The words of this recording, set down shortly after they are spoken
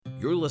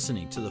You're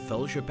listening to the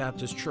Fellowship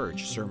Baptist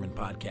Church Sermon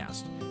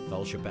Podcast.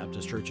 Fellowship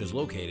Baptist Church is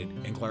located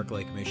in Clark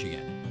Lake,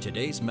 Michigan.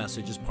 Today's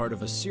message is part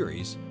of a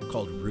series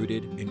called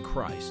Rooted in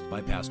Christ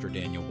by Pastor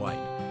Daniel White.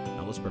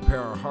 Now let's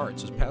prepare our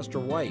hearts as Pastor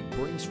White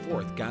brings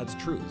forth God's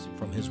truths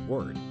from His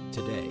Word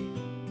today.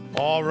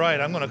 All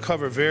right, I'm going to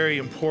cover a very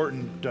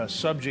important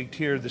subject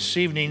here this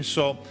evening.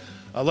 So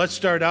let's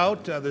start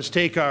out. Let's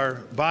take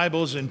our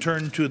Bibles and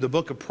turn to the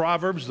book of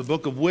Proverbs, the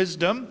book of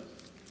wisdom.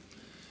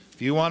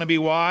 If you want to be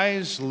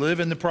wise,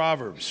 live in the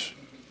Proverbs.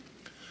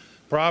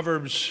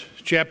 Proverbs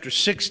chapter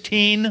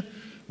 16,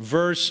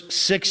 verse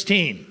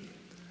 16.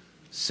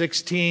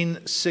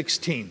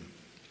 16.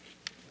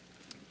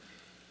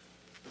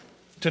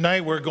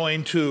 Tonight we're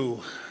going to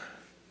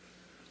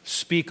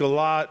speak a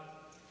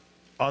lot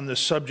on the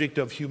subject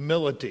of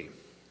humility.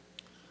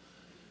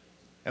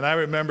 And I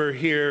remember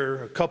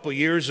here a couple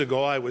years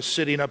ago, I was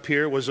sitting up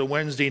here, it was a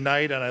Wednesday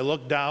night, and I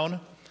looked down,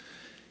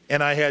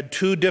 and I had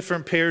two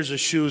different pairs of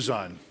shoes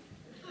on.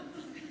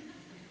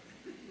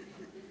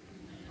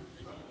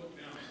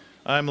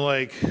 I'm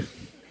like,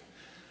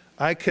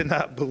 I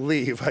cannot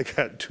believe I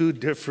got two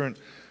different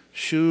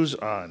shoes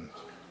on.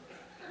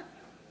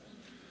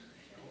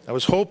 I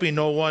was hoping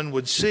no one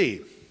would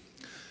see.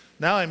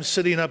 Now I'm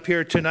sitting up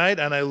here tonight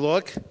and I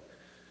look,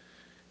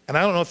 and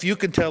I don't know if you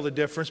can tell the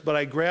difference, but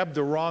I grabbed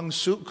the wrong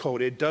suit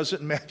coat. It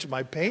doesn't match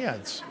my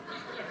pants.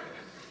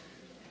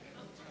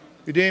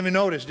 You didn't even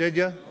notice, did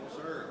you? No,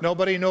 sir.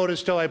 Nobody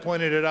noticed till I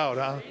pointed it out,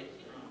 huh?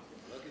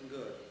 Looking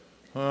good.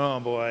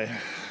 Oh, boy.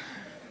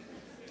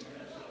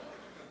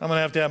 I'm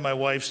going to have my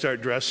wife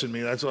start dressing me.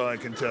 That's all I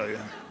can tell you.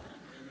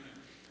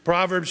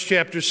 Proverbs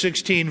chapter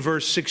 16,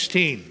 verse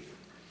 16.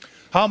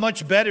 How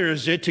much better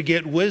is it to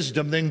get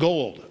wisdom than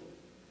gold?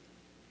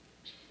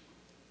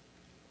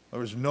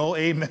 There was no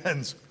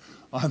amens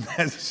on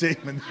that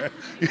statement there.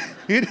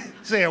 You didn't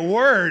say a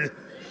word.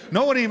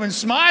 No one even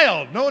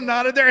smiled. No one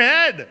nodded their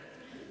head.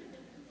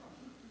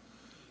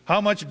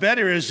 How much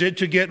better is it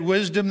to get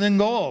wisdom than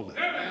gold?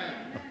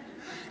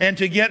 And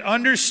to get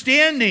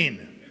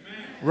understanding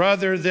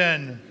rather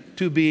than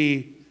to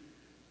be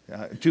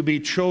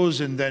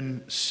chosen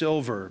than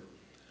silver.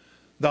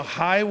 The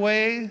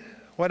highway,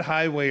 what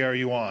highway are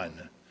you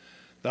on?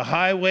 The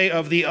highway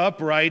of the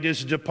upright is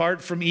to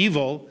depart from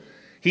evil.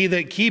 He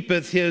that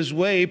keepeth his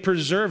way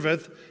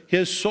preserveth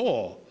his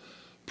soul.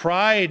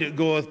 Pride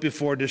goeth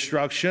before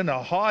destruction,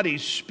 a haughty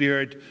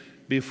spirit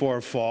before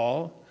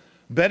fall.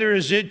 Better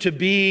is it to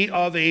be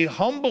of a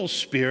humble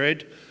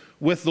spirit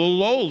with the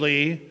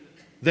lowly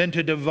than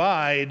to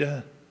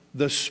divide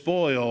the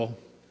spoil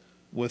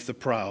with the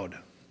proud.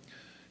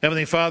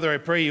 Heavenly Father, I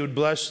pray you would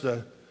bless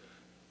the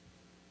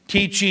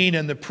teaching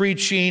and the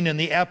preaching and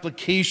the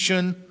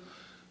application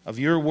of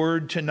your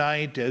word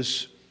tonight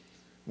as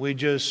we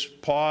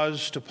just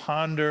pause to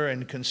ponder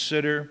and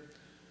consider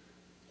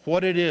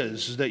what it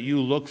is that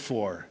you look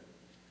for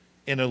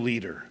in a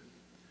leader.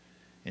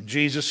 In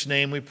Jesus'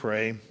 name we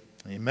pray,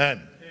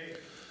 amen.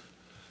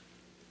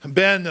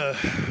 Ben, a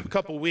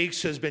couple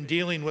weeks, has been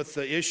dealing with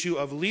the issue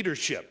of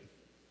leadership.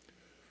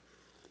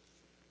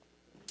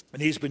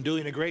 And he's been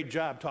doing a great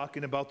job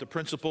talking about the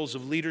principles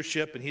of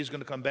leadership, and he's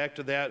going to come back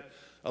to that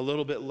a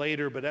little bit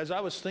later. But as I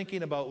was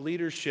thinking about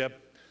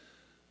leadership,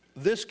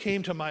 this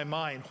came to my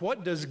mind.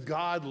 What does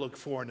God look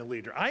for in a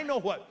leader? I know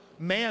what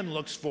man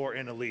looks for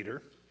in a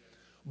leader,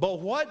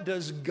 but what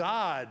does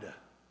God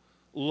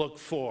look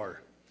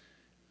for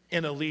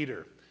in a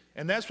leader?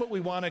 And that's what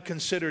we want to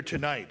consider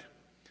tonight.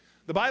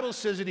 The Bible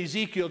says in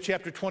Ezekiel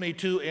chapter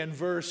 22 and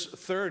verse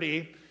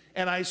 30,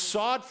 "And I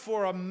sought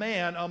for a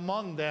man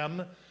among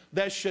them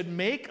that should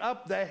make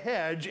up the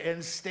hedge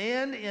and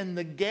stand in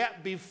the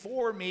gap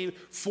before me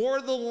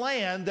for the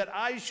land, that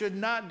I should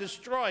not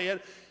destroy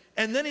it."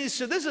 And then he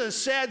said, this is a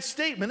sad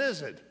statement,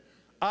 isn't it?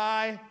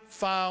 I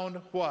found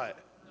what?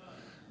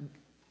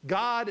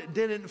 God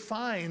didn't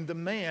find the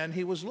man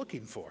he was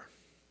looking for.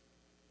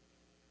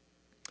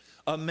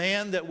 A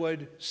man that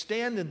would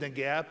stand in the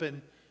gap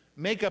and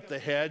make up the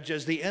hedge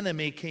as the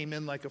enemy came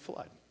in like a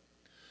flood.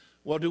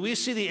 Well, do we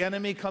see the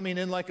enemy coming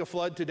in like a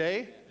flood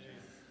today?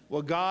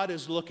 Well, God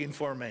is looking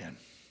for a man,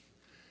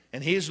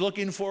 and he's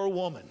looking for a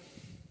woman.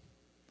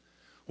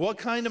 What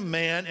kind of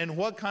man and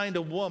what kind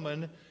of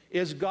woman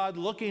is God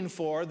looking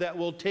for that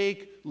will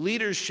take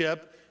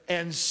leadership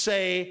and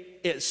say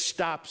it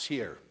stops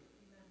here?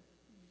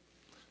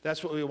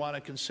 That's what we want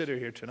to consider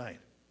here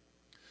tonight.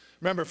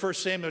 Remember 1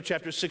 Samuel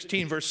chapter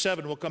 16, verse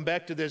 7. We'll come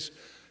back to this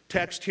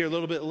text here a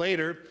little bit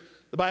later.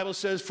 The Bible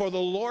says, "For the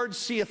Lord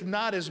seeth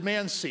not as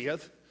man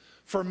seeth,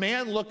 for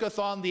man looketh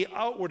on the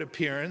outward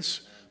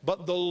appearance,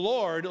 but the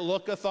Lord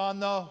looketh on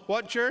the,"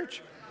 what,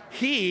 church?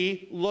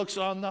 He looks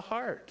on the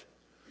heart.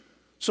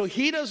 So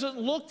he doesn't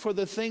look for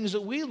the things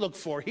that we look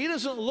for. He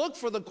doesn't look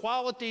for the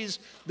qualities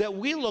that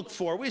we look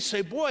for. We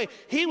say, boy,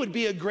 he would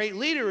be a great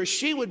leader, or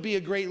she would be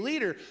a great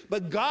leader.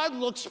 But God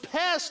looks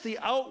past the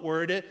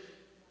outward,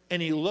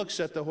 and he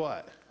looks at the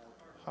what?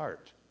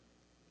 Heart.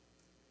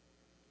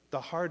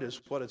 The heart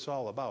is what it's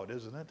all about,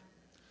 isn't it?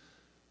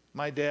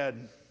 My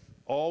dad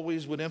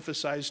always would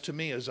emphasize to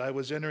me as I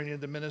was entering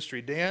into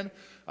ministry, Dan,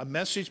 a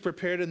message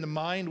prepared in the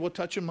mind will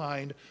touch a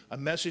mind. A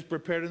message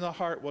prepared in the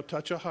heart will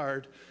touch a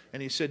heart.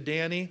 And he said,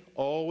 Danny,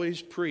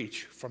 always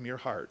preach from your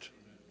heart.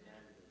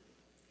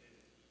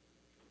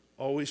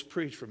 Always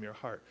preach from your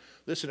heart.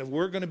 Listen, if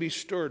we're going to be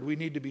stirred, we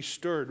need to be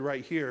stirred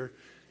right here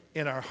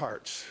in our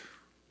hearts.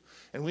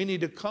 And we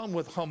need to come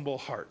with humble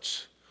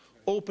hearts,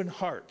 open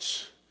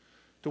hearts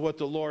to what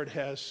the Lord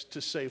has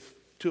to say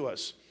to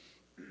us.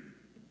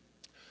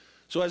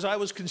 So as I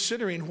was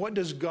considering what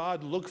does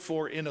God look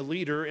for in a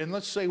leader, and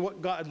let's say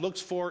what God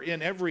looks for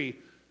in every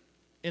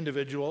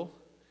individual,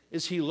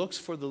 is he looks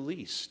for the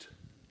least.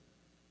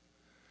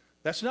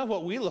 That's not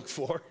what we look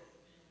for.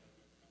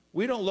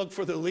 We don't look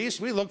for the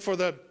least, we look for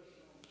the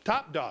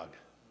top dog.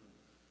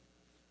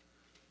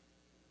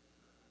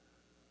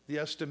 The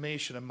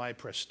estimation of my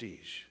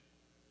prestige.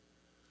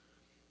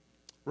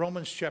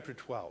 Romans chapter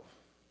 12.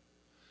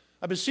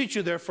 I beseech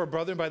you, therefore,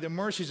 brethren, by the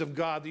mercies of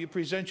God, that you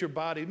present your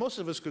body. Most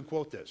of us could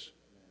quote this.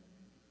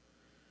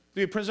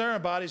 That you present our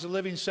bodies a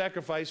living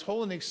sacrifice,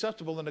 holy and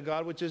acceptable unto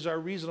God, which is our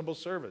reasonable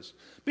service.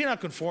 Be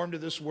not conformed to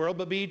this world,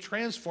 but be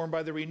transformed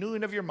by the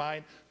renewing of your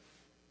mind.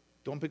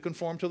 Don't be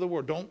conformed to the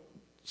world. Don't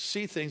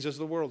see things as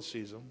the world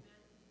sees them.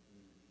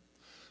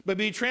 But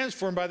be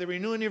transformed by the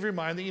renewing of your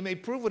mind, that you may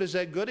prove what is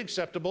that good,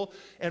 acceptable,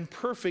 and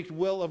perfect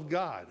will of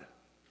God.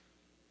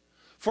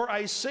 For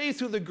I say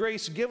through the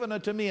grace given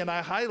unto me, and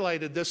I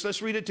highlighted this,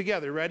 let's read it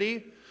together,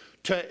 ready?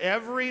 To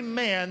every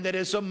man that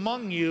is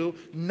among you,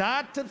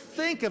 not to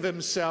think of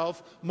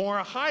himself more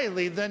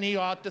highly than he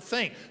ought to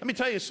think. Let me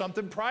tell you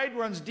something, pride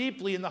runs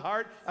deeply in the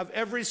heart of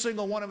every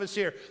single one of us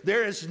here.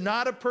 There is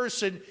not a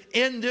person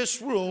in this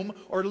room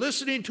or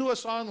listening to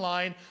us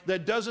online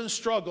that doesn't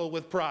struggle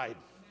with pride.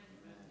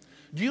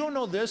 Do you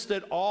know this,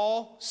 that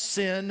all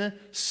sin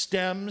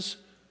stems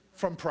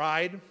from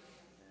pride?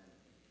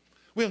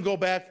 We can go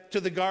back to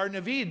the Garden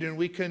of Eden and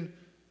we can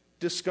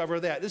discover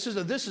that. This is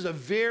a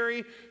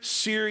very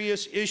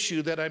serious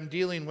issue that I'm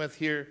dealing with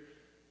here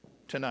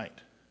tonight.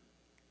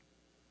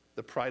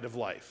 The pride of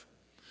life.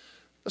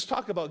 Let's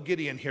talk about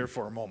Gideon here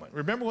for a moment.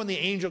 Remember when the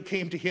angel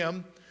came to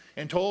him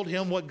and told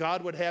him what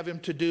God would have him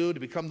to do to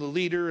become the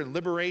leader and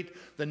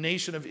liberate the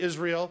nation of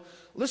Israel?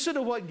 Listen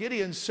to what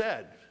Gideon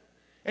said.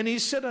 And he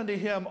said unto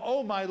him,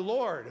 O my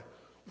Lord,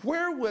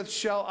 wherewith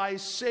shall I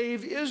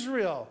save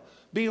Israel?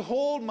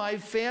 Behold, my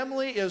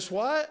family is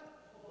what?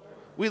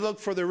 We look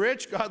for the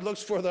rich. God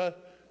looks for the,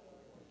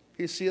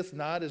 he seeth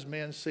not as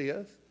man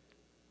seeth.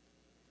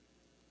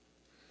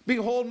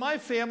 Behold, my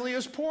family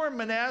is poor in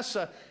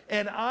Manasseh,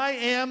 and I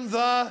am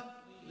the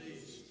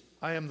least.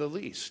 I am the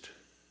least.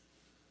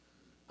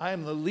 I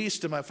am the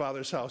least in my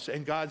father's house.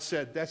 And God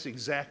said, that's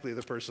exactly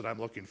the person I'm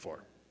looking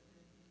for.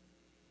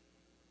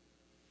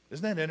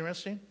 Isn't that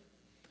interesting?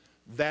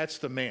 That's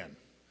the man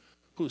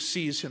who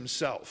sees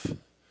himself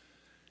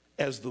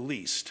as the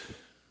least.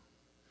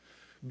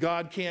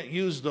 God can't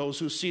use those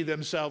who see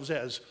themselves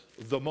as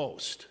the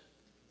most,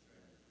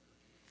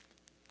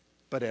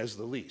 but as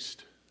the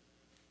least.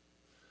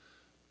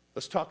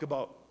 Let's talk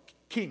about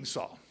King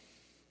Saul.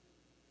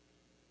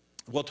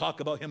 We'll talk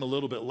about him a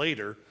little bit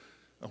later,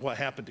 and what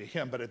happened to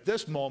him. But at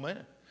this moment,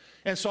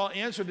 and Saul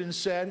answered and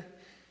said,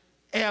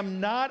 am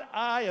not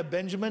I a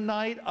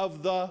Benjaminite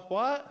of the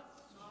what?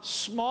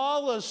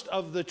 Smallest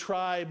of the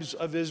tribes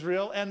of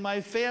Israel, and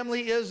my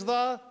family is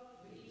the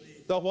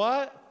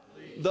what?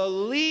 The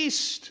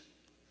least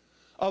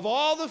of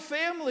all the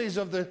families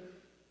of the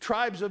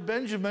tribes of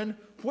Benjamin.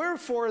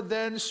 Wherefore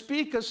then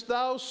speakest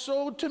thou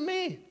so to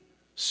me?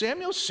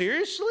 Samuel,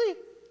 seriously?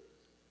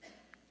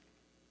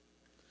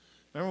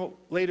 Remember,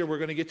 later we're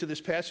going to get to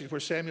this passage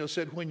where Samuel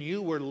said, when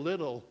you were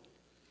little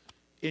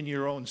in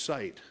your own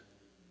sight,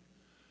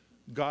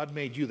 God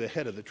made you the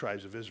head of the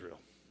tribes of Israel.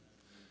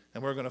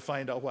 And we're going to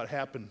find out what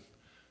happened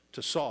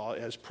to Saul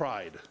as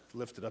pride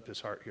lifted up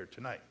his heart here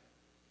tonight.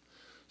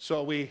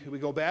 So we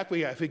go back,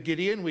 we got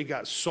Gideon, we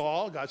got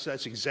Saul. God said,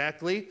 that's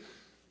exactly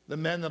the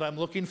men that I'm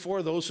looking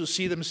for, those who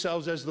see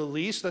themselves as the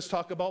least. Let's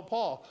talk about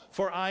Paul.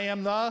 For I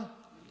am the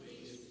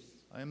least.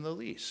 I am the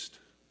least.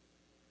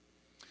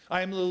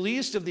 I am the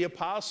least of the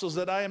apostles,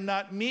 that I am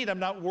not meet. I'm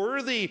not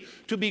worthy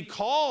to be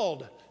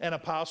called an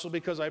apostle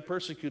because I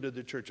persecuted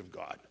the church of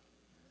God.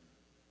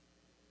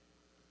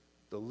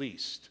 The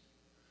least.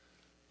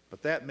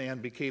 But that man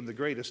became the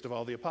greatest of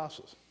all the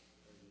apostles.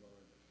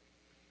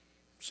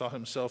 Saw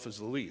himself as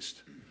the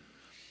least.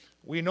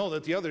 We know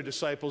that the other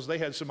disciples, they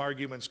had some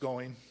arguments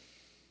going.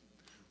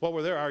 What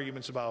were their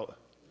arguments about?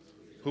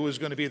 Who was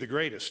going to be the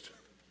greatest?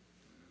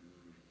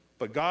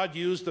 But God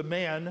used the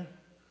man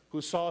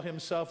who saw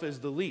himself as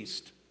the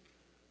least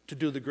to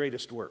do the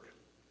greatest work.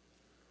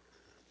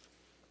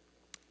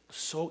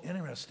 So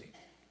interesting.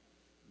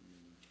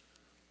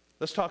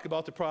 Let's talk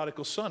about the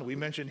prodigal son. We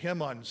mentioned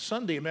him on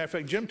Sunday. As a matter of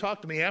fact, Jim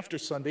talked to me after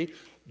Sunday.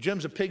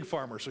 Jim's a pig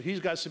farmer, so he's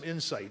got some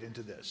insight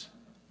into this.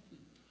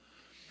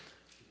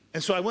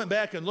 And so I went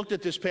back and looked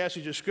at this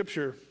passage of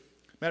Scripture.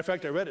 Matter of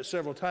fact, I read it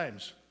several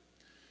times.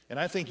 And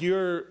I think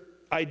your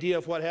idea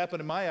of what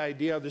happened and my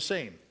idea are the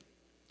same.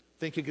 I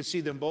think you can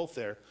see them both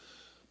there.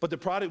 But the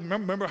prodigal,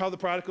 remember how the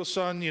prodigal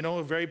son,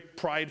 very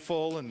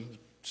prideful and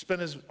spent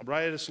his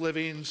riotous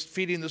livings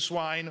feeding the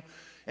swine.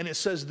 And it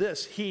says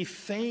this, he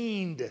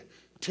feigned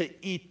to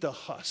eat the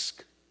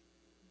husk.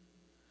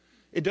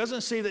 It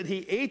doesn't say that he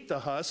ate the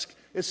husk.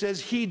 It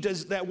says he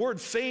does, that word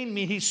feign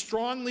means he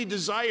strongly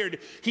desired,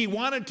 he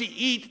wanted to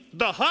eat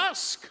the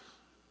husk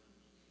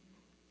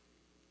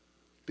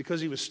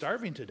because he was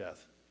starving to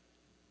death.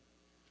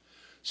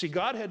 See,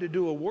 God had to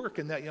do a work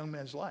in that young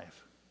man's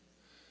life.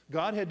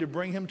 God had to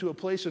bring him to a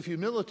place of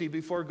humility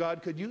before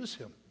God could use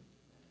him.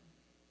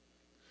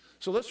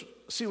 So let's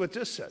see what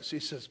this says. He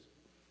says,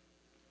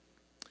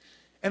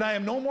 and I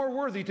am no more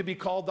worthy to be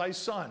called thy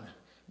son.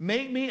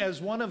 Make me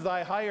as one of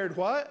thy hired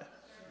what?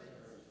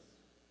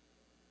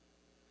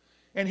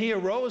 And he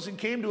arose and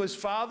came to his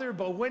father,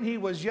 but when he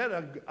was yet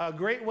a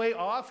great way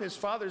off, his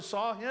father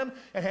saw him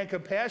and had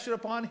compassion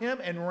upon him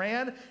and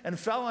ran and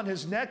fell on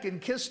his neck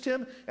and kissed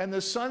him. And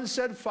the son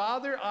said,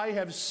 Father, I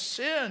have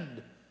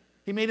sinned.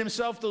 He made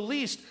himself the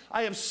least.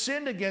 I have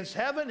sinned against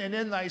heaven and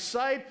in thy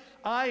sight.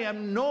 I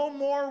am no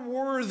more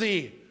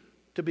worthy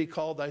to be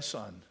called thy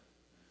son.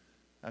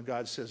 And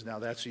God says, now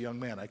that's a young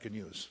man I can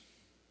use.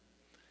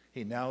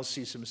 He now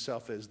sees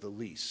himself as the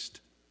least.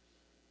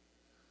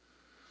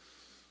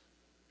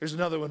 Here's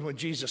another one when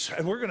Jesus,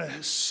 and we're going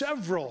to,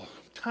 several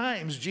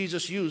times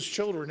Jesus used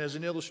children as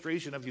an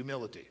illustration of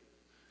humility.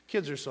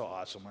 Kids are so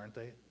awesome, aren't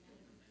they?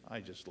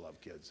 I just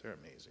love kids. They're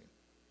amazing.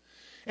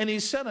 And he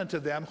said unto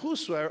them,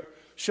 whosoever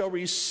shall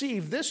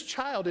receive this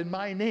child in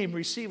my name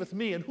receiveth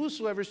me, and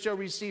whosoever shall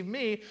receive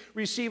me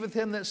receiveth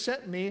him that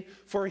sent me.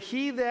 For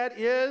he that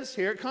is,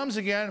 here it comes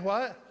again,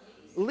 what?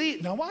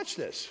 Least. Now watch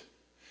this.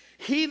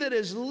 He that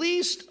is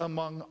least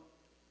among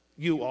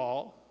you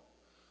all.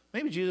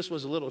 Maybe Jesus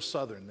was a little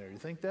southern there. You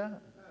think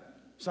that?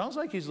 Sounds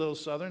like he's a little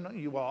southern.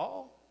 You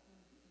all.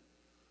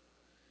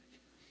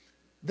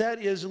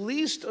 That is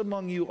least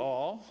among you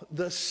all,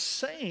 the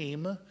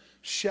same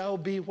shall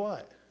be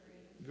what?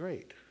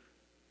 Great.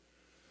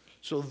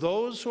 So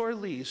those who are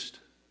least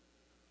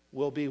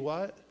will be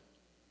what?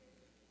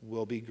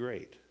 Will be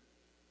great.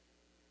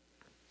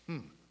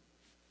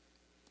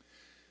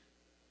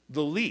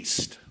 The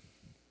least,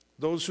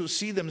 those who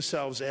see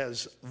themselves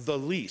as the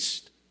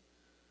least,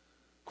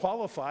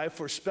 qualify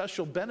for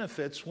special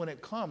benefits when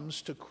it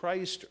comes to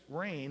Christ's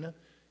reign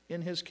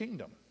in his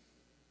kingdom.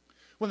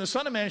 When the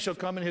Son of Man shall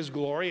come in his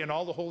glory, and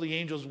all the holy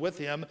angels with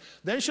him,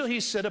 then shall he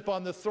sit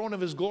upon the throne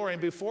of his glory,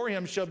 and before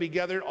him shall be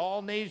gathered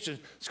all nations.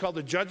 It's called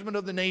the judgment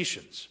of the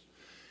nations.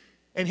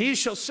 And he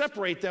shall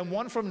separate them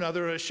one from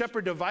another. A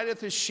shepherd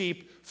divideth his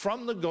sheep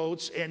from the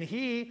goats, and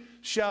he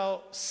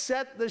shall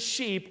set the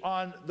sheep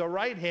on the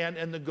right hand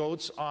and the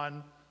goats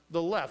on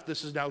the left.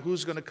 This is now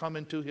who's going to come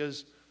into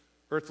his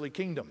earthly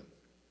kingdom.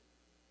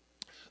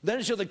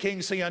 Then shall the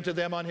king say unto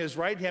them on his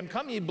right hand,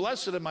 Come ye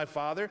blessed of my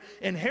Father,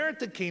 inherit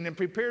the kingdom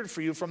prepared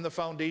for you from the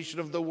foundation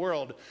of the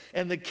world.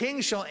 And the king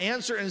shall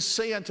answer and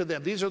say unto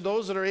them, these are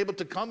those that are able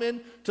to come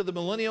in to the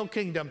millennial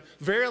kingdom,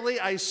 Verily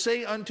I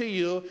say unto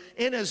you,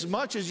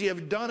 inasmuch as ye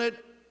have done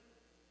it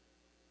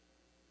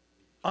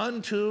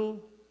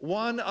unto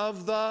one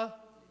of the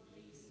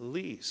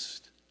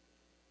least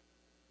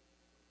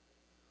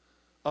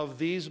of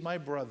these my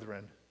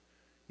brethren,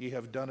 ye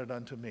have done it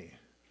unto me.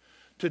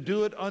 To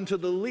do it unto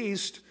the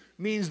least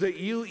means that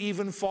you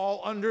even fall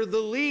under the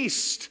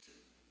least.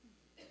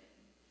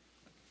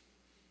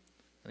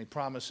 And he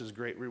promises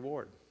great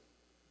reward.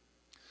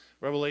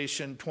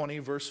 Revelation 20,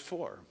 verse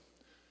 4.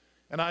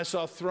 And I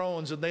saw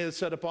thrones, and they that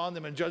sat upon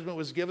them, and judgment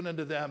was given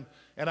unto them.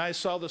 And I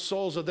saw the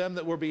souls of them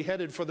that were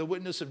beheaded for the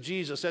witness of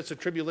Jesus. That's the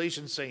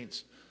tribulation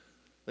saints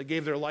that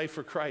gave their life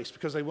for Christ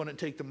because they wouldn't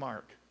take the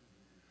mark.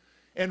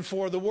 And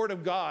for the word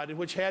of God,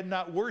 which had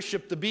not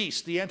worshipped the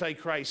beast, the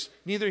Antichrist,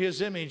 neither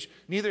his image,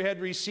 neither had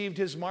received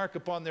his mark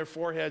upon their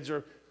foreheads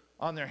or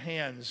on their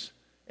hands.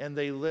 And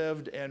they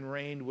lived and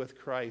reigned with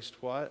Christ,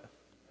 what?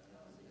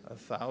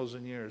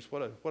 1,000 years.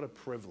 What a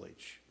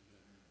privilege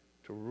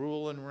to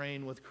rule and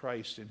reign with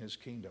Christ in his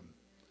kingdom.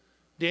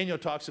 Daniel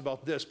talks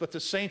about this. But the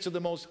saints of the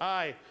Most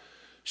High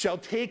shall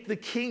take the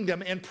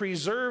kingdom and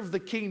preserve the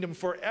kingdom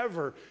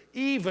forever,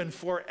 even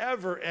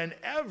forever and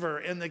ever.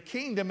 And the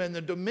kingdom and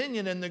the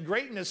dominion and the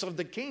greatness of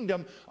the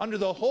kingdom under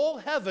the whole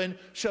heaven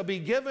shall be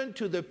given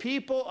to the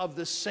people of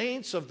the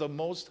saints of the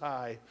Most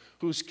High,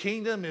 whose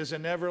kingdom is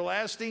an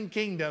everlasting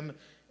kingdom,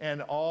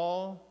 and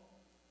all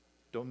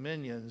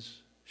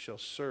dominions shall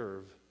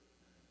serve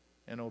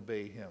and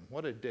obey him.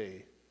 What a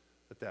day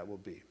that will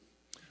be.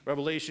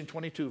 Revelation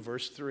 22,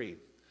 verse 3.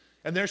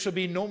 And there shall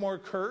be no more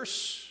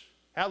curse.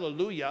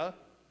 Hallelujah.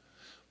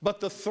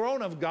 But the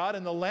throne of God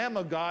and the Lamb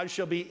of God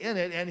shall be in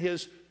it, and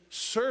his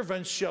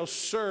servants shall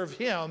serve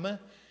him,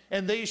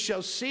 and they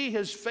shall see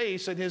his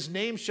face, and his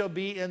name shall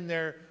be in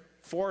their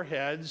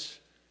foreheads,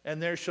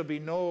 and there shall be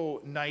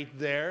no night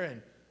there,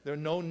 and there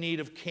no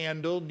need of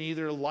candle,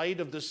 neither light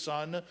of the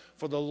sun,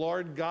 for the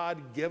Lord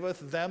God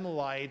giveth them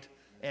light,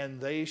 and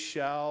they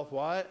shall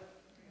what?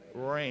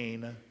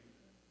 Reign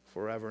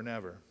forever and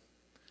ever.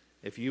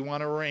 If you want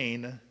to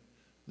reign,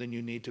 then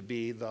you need to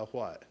be the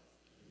what?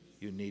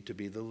 You need to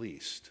be the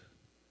least.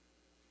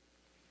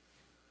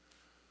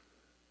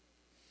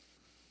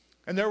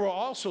 And there were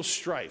also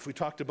strife. We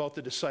talked about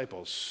the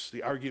disciples,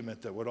 the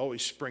argument that would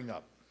always spring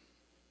up.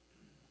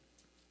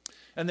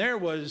 And there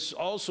was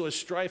also a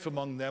strife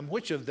among them,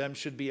 which of them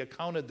should be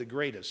accounted the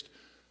greatest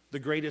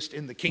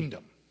in the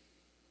kingdom.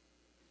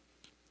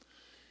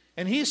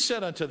 And he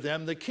said unto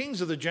them, the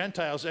kings of the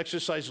Gentiles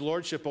exercise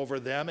lordship over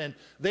them, and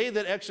they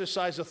that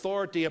exercise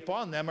authority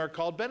upon them are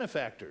called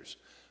benefactors.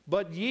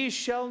 But ye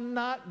shall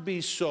not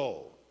be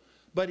so.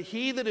 But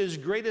he that is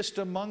greatest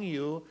among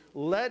you,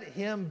 let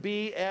him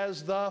be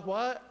as the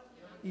what?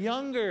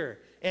 Younger.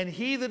 And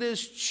he that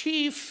is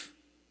chief,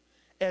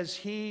 as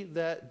he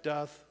that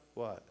doth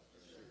what?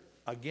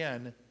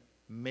 Again,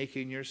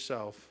 making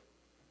yourself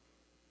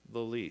the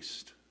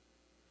least.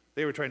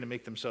 They were trying to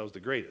make themselves the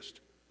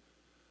greatest.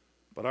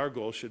 But our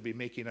goal should be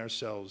making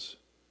ourselves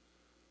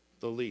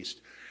the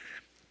least.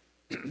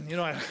 You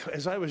know,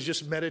 as I was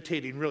just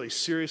meditating really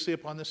seriously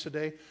upon this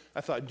today,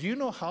 I thought, do you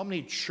know how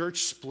many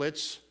church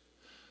splits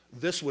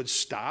this would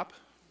stop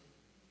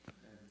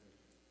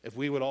if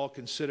we would all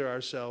consider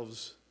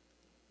ourselves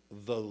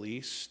the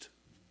least?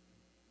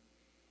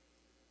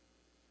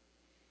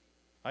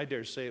 I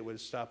dare say it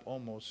would stop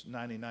almost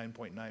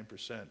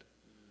 99.9%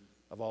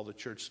 of all the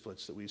church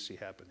splits that we see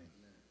happening.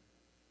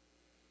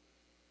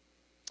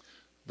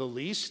 The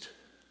least,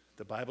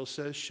 the Bible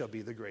says, shall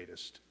be the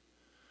greatest.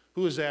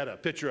 Who is that a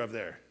picture of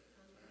there?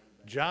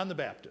 John the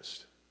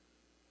Baptist.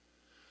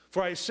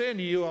 For I say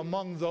unto you,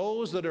 among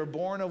those that are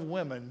born of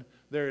women,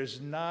 there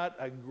is not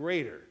a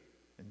greater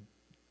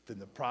than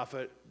the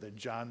prophet, than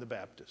John the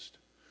Baptist.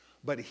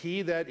 But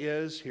he that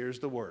is, here's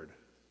the word,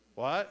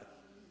 what?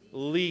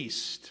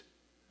 Least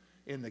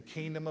in the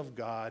kingdom of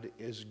God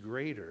is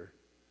greater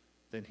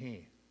than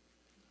he.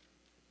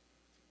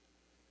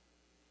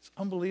 It's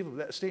unbelievable,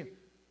 that statement.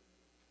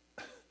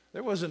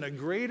 There wasn't a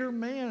greater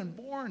man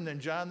born than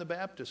John the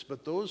Baptist,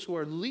 but those who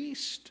are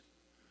least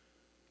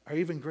are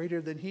even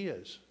greater than he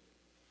is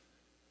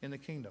in the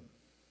kingdom.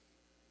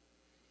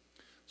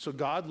 So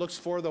God looks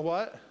for the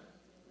what?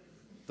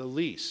 The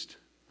least.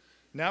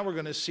 Now we're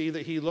going to see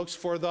that he looks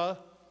for the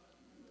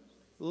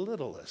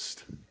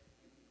littlest.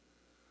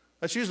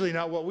 That's usually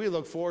not what we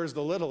look for, is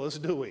the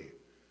littlest, do we?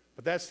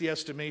 But that's the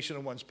estimation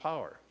of one's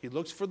power. He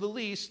looks for the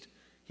least.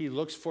 He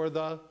looks for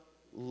the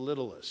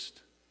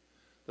littlest.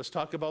 Let's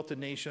talk about the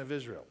nation of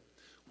Israel.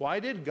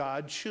 Why did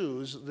God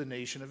choose the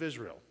nation of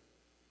Israel?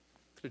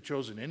 Could have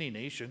chosen any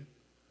nation.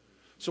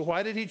 So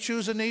why did he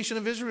choose the nation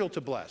of Israel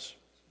to bless?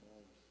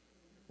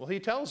 Well, he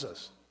tells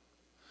us.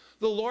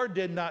 The Lord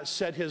did not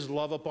set his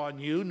love upon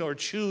you, nor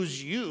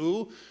choose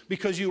you,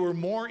 because you were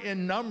more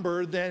in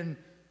number than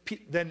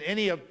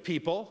any of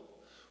people.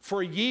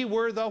 For ye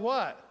were the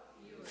what?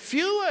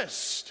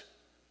 Fewest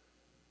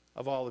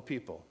of all the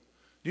people.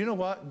 Do you know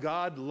what?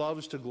 God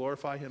loves to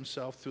glorify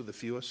himself through the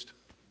fewest.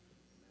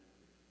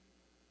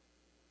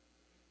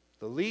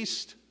 The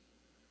least,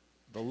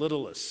 the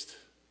littlest,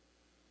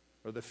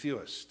 or the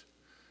fewest.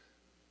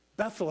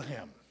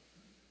 Bethlehem.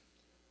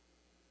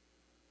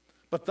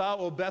 But thou,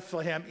 O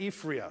Bethlehem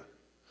Ephraim,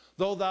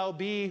 though thou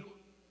be,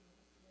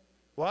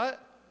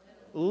 what?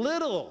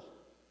 Little.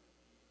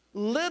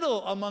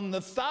 Little among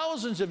the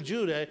thousands of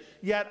Judah,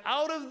 yet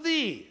out of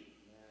thee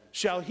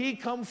shall he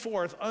come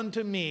forth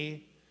unto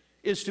me,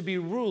 is to be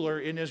ruler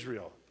in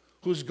Israel,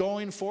 whose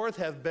going forth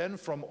have been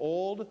from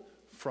old,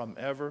 from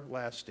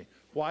everlasting.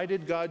 Why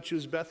did God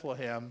choose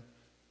Bethlehem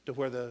to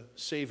where the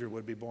Savior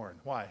would be born?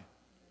 Why?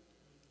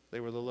 They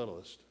were the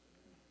littlest.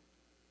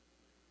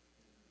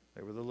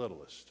 They were the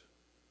littlest.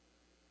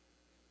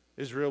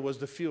 Israel was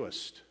the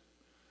fewest.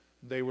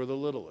 They were the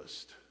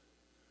littlest.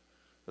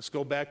 Let's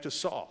go back to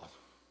Saul.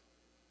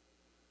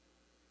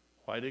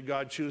 Why did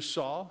God choose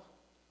Saul?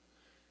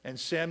 And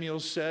Samuel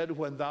said,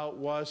 when thou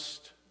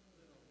wast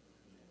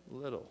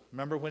little.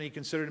 Remember when he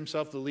considered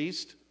himself the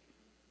least?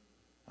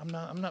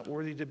 I'm not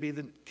worthy to be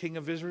the king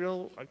of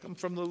Israel. I come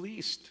from the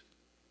least.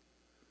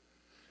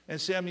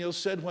 And Samuel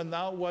said, when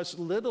thou wast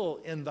little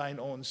in thine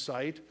own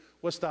sight,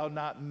 wast thou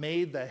not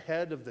made the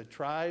head of the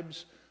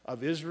tribes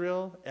of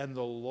Israel, and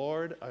the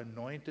Lord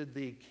anointed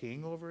thee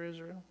king over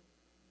Israel?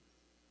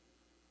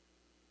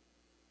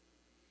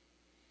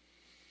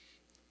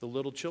 The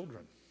little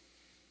children.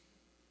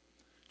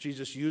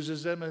 Jesus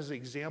uses them as an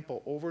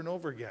example over and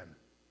over again.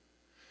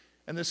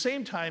 And the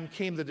same time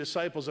came the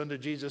disciples unto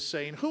Jesus,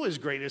 saying, who is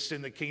greatest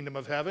in the kingdom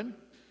of heaven?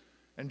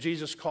 And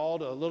Jesus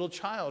called a little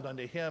child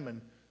unto him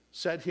and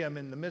set him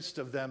in the midst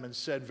of them and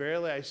said,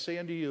 verily I say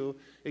unto you,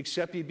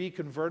 except ye be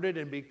converted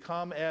and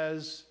become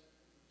as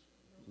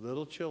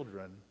little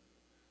children,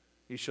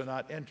 ye shall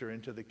not enter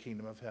into the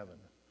kingdom of heaven.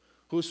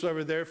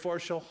 Whosoever therefore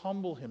shall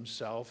humble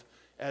himself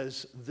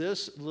as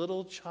this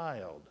little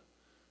child,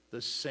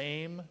 the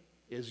same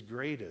is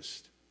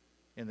greatest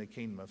in the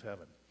kingdom of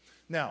heaven.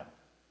 Now,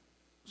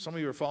 some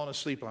of you are falling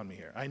asleep on me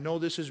here. I know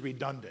this is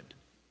redundant.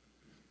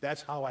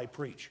 That's how I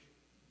preach.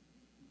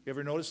 You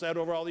ever notice that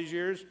over all these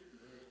years?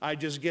 I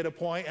just get a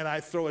point and I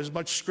throw as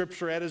much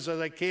scripture at it as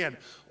I can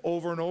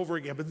over and over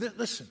again. But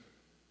listen,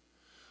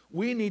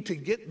 we need to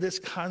get this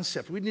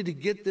concept. We need to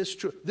get this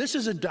truth. This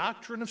is a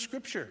doctrine of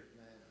Scripture.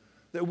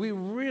 that we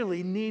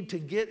really need to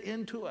get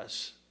into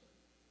us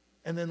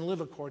and then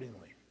live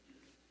accordingly.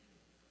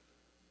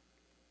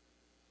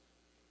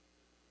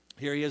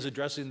 Here he is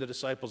addressing the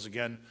disciples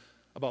again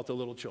about the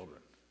little children.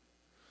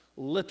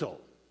 Little.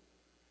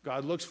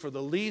 God looks for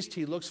the least,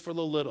 he looks for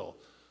the little.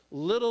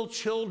 Little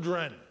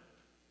children,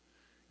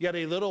 yet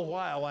a little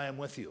while I am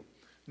with you.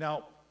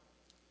 Now,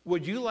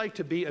 would you like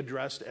to be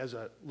addressed as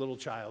a little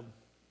child?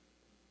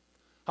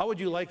 How would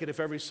you like it if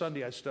every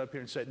Sunday I stood up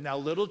here and said, now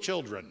little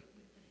children?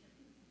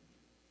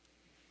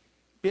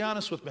 Be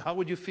honest with me, how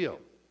would you feel?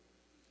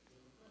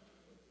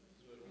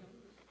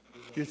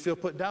 You'd feel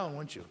put down,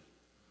 wouldn't you?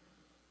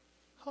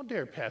 How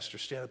dare pastor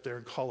stand up there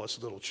and call us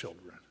little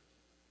children?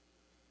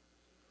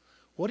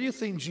 What do you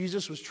think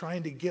Jesus was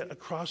trying to get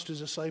across to his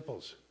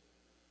disciples?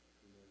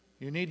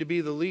 You need to be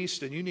the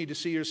least and you need to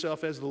see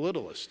yourself as the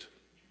littlest.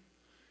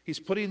 He's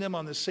putting them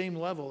on the same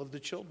level of the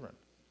children.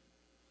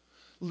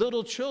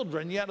 Little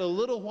children, yet a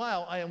little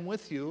while I am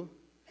with you.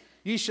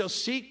 Ye shall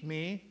seek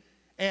me,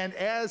 and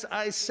as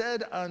I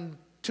said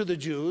unto the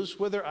Jews,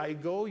 whither I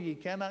go ye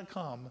cannot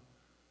come,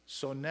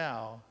 so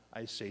now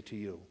I say to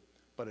you.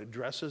 But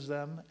addresses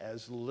them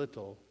as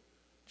little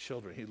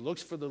children. He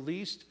looks for the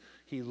least,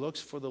 he looks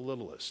for the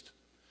littlest.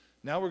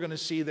 Now we're going to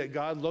see that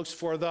God looks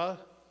for the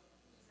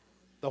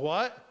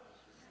what?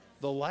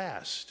 The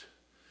last.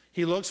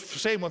 He looks,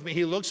 same with me,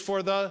 he looks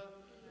for the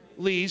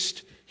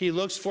least, he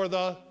looks for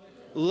the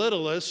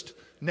littlest,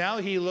 now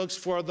he looks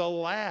for the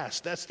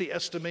last. That's the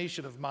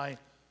estimation of my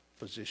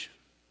position.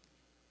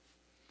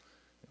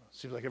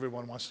 Seems like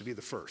everyone wants to be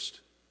the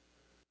first.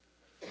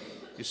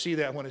 You see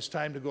that when it's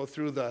time to go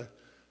through the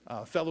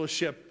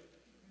fellowship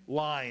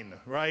line,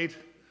 right?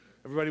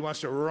 Everybody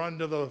wants to run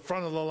to the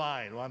front of the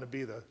line, want to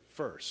be the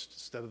first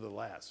instead of the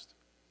last.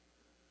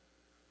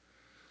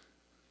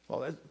 Well,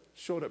 that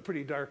showed up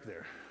pretty dark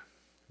there.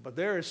 But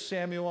there is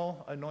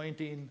Samuel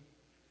anointing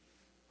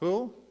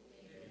who?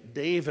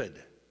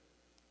 David.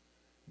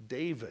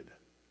 David.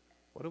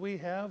 What do we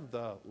have?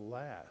 The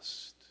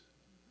last.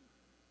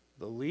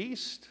 The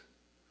least,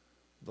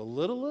 the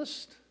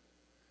littlest,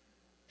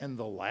 and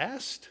the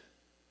last?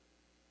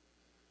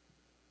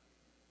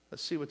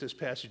 Let's see what this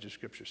passage of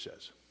Scripture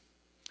says.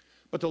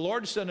 But the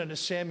Lord said unto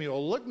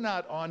Samuel, look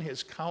not on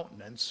his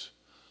countenance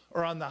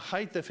or on the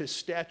height of his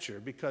stature,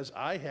 because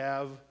I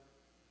have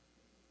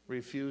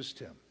refused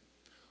him.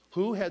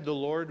 Who had the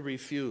Lord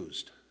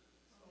refused?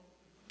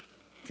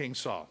 King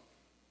Saul.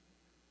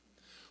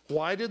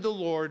 Why did the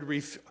Lord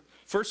refuse?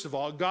 First of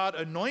all, God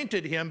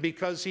anointed him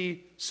because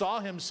he saw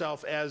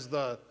himself as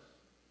the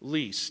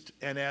least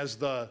and as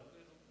the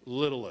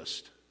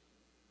littlest.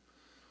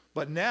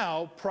 But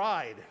now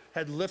pride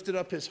had lifted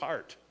up his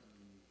heart,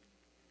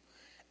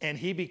 and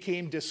he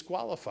became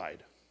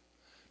disqualified.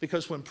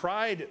 Because when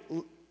pride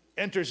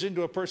enters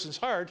into a person's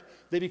heart,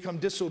 they become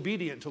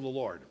disobedient to the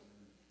Lord.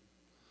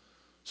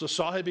 So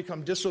Saul had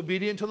become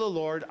disobedient to the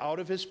Lord out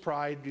of his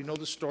pride. You know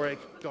the story.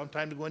 I don't have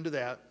time to go into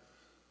that.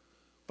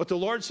 But the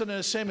Lord said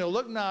unto Samuel,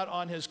 look not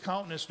on his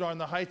countenance nor on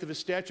the height of his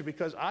stature,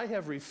 because I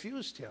have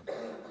refused him.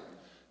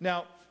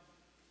 Now,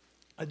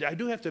 I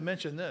do have to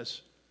mention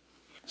this.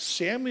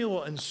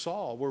 Samuel and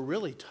Saul were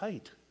really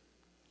tight.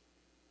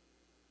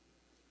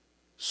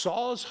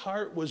 Saul's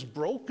heart was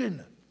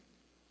broken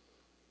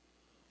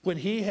when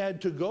he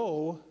had to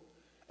go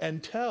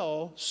and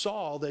tell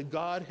Saul that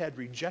God had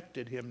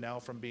rejected him now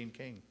from being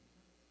king.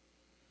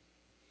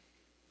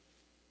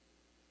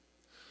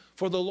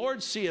 For the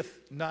Lord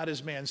seeth not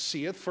as man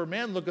seeth, for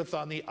man looketh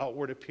on the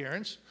outward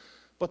appearance,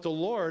 but the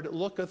Lord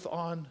looketh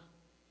on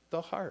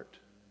the heart.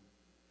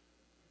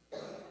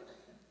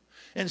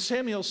 And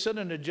Samuel said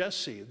unto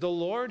Jesse, the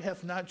Lord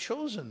hath not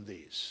chosen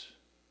these.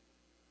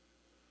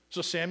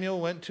 So Samuel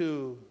went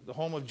to the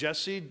home of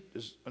Jesse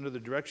under the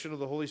direction of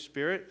the Holy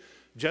Spirit.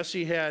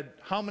 Jesse had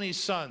how many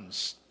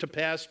sons to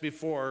pass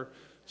before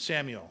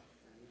Samuel?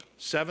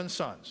 7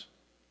 sons.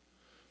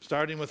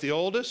 Starting with the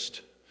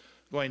oldest,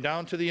 going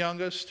down to the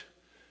youngest.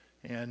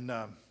 And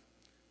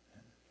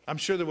I'm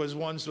sure there was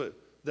ones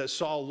that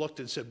Saul looked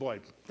and said, boy,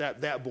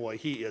 that boy,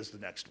 he is the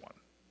next one.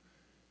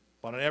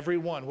 But on every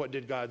one, what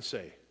did God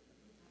say?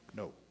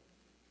 No.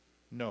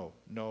 No,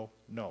 no,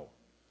 no.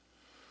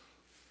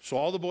 So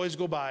all the boys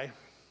go by.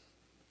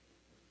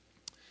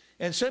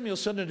 And Samuel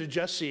said unto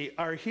Jesse,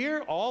 are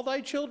here all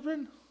thy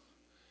children?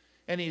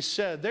 And he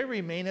said, there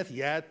remaineth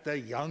yet the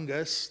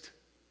youngest.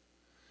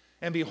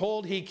 And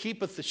behold, he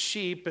keepeth the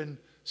sheep. And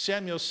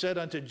Samuel said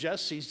unto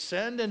Jesse,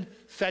 send and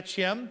fetch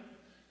him,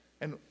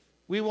 and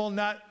we will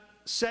not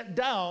set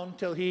down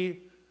till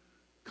he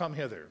come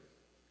hither.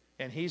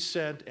 And he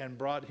sent and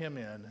brought him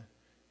in,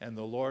 and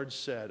the Lord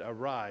said,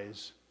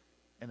 arise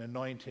and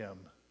anoint him,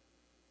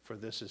 for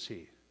this is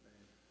he.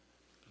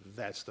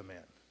 That's the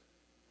man.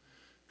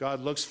 God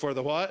looks for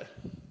the what?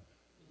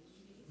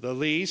 The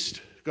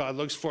least. God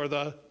looks for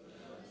the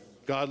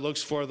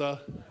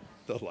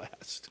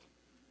last.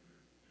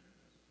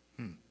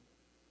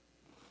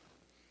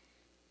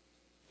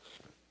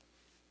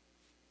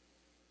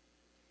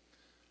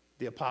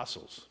 The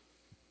apostles.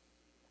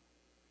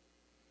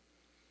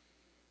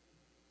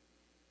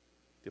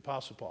 The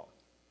Apostle Paul.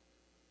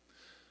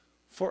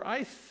 For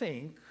I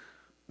think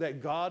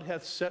that God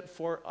hath set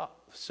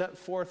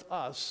forth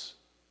us,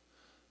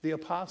 the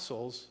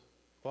apostles,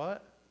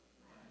 what?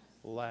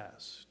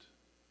 Last.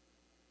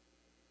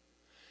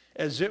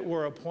 As it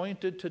were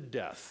appointed to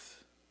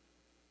death.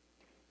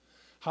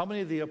 How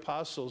many of the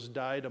apostles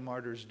died a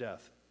martyr's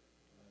death?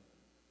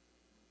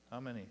 How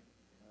many?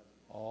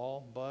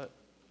 All but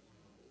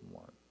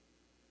one.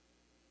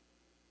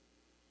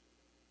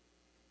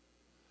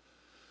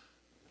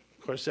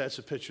 Of course, that's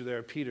a picture there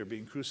of Peter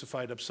being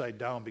crucified upside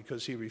down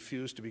because he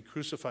refused to be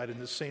crucified in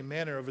the same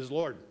manner of his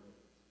Lord.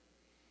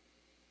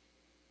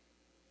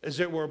 As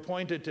it were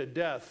appointed to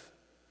death,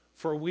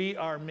 for we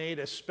are made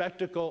a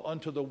spectacle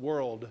unto the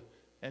world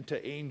and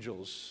to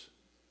angels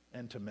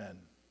and to men.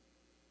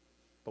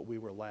 But we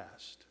were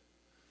last.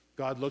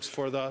 God looks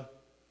for the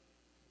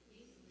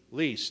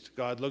least.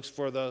 God looks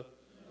for the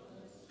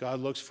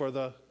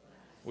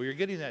well, you're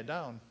getting that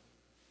down.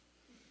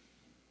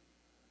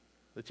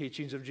 The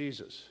teachings of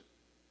Jesus.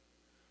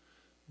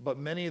 But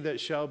many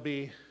that shall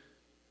be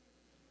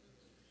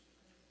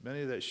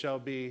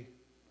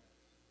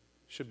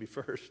should be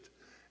first.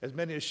 As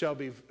many as shall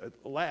be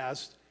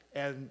last,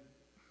 and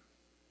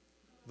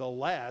the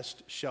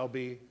last shall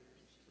be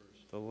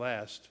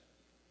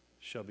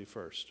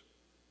first.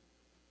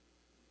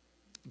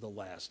 The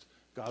last.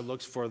 God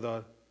looks for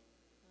the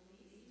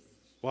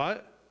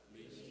what?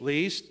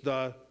 Least.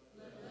 The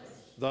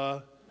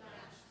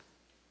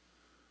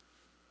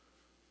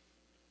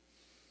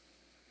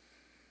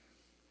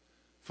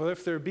For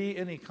if there be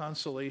any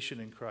consolation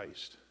in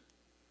Christ,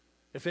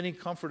 if any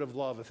comfort of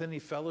love, if any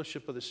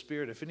fellowship of the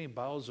Spirit, if any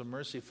bowels of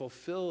mercy,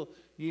 fulfill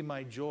ye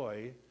my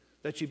joy,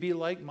 that ye be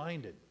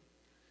like-minded,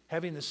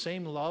 having the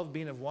same love,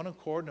 being of one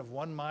accord and of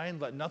one mind.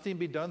 Let nothing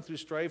be done through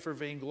strife or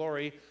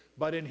vainglory,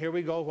 but in, here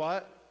we go,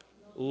 what?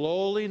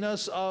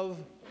 Lowliness of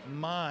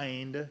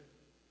mind.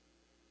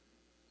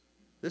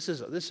 This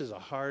is a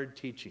hard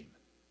teaching.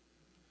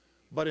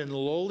 But in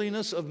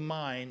lowliness of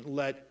mind,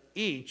 let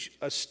each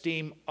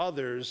esteem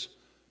others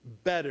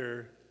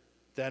better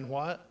than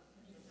what?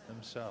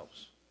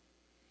 Themselves.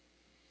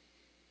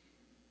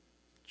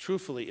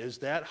 Truthfully, is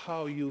that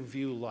how you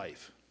view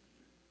life?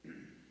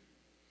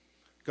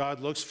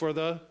 God looks for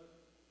the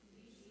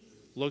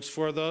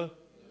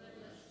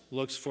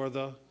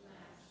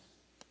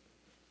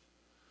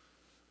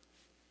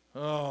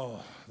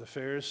the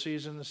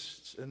Pharisees and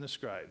the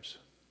scribes.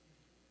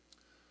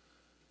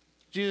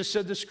 Jesus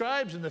said the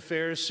scribes and the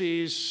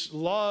Pharisees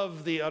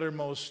love the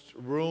uttermost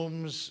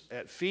rooms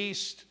at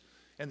feast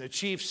and the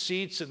chief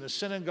seats in the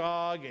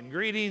synagogue and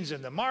greetings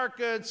in the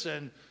markets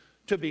and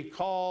to be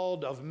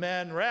called of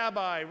men,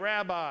 Rabbi,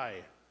 Rabbi.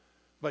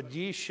 But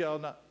ye shall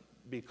not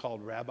be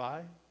called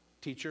Rabbi,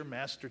 teacher,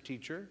 master,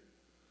 teacher.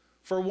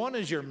 For one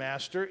is your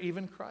master,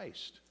 even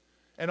Christ.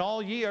 And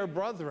all ye are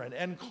brethren,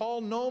 and call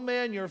no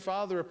man your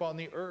father upon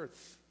the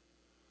earth.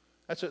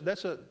 That's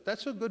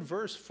a good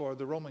verse for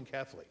the Roman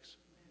Catholics.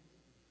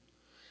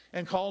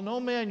 And call no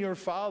man your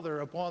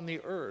father upon the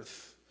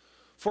earth.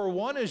 For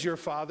one is your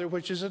Father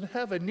which is in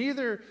heaven.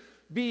 Neither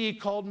be ye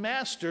called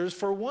masters,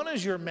 for one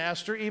is your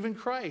master, even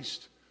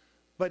Christ.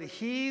 But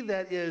he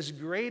that is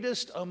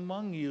greatest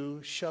among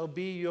you shall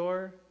be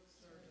your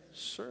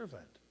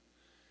servant.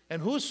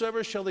 And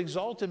whosoever shall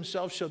exalt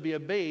himself shall be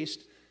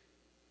abased,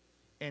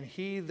 and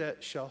he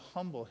that shall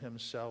humble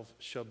himself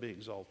shall be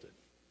exalted.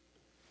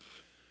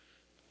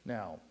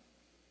 Now,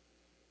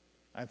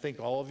 I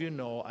think all of you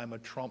know I'm a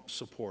Trump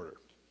supporter.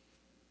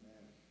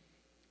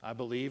 I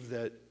believe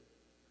that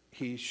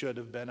he should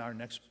have been our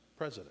next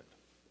president.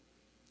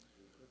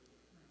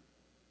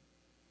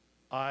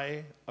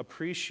 I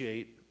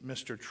appreciate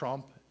Mr.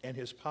 Trump and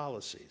his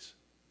policies.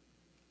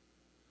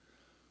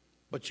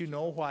 But you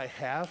know why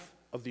half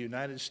of the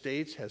United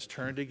States has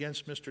turned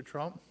against Mr.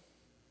 Trump?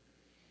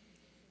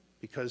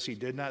 Because he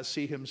did not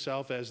see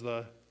himself as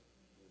the.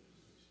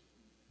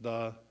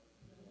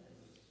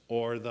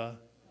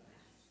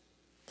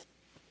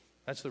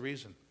 That's the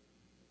reason.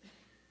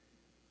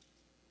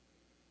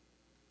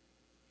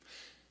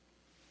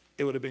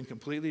 It would have been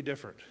completely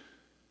different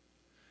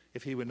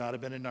if he would not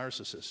have been a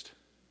narcissist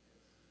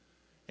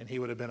and he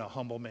would have been a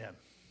humble man.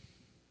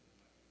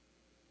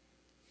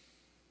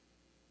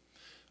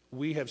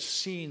 We have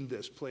seen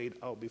this played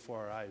out before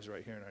our eyes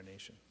right here in our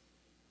nation.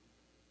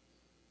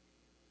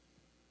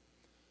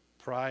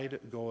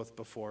 Pride goeth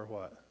before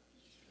what?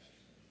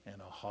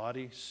 And a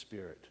haughty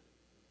spirit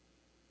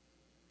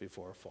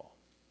before a fall.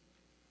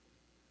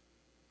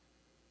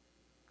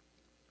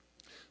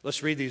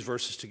 Let's read these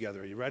verses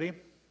together. Are you ready?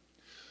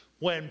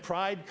 When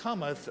pride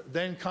cometh,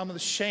 then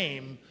cometh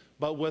shame,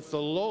 but with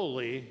the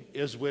lowly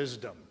is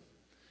wisdom.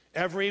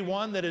 Every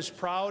one that is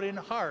proud in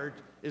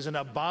heart is an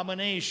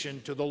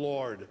abomination to the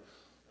Lord.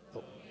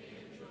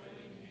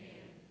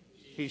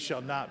 He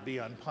shall not be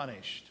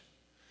unpunished.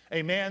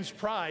 A man's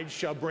pride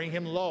shall bring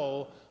him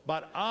low,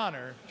 but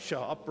honor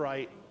shall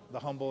upright the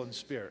humble in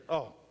spirit.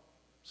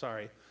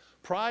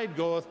 Pride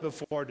goeth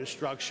before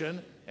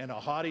destruction, and a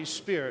haughty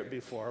spirit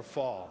before a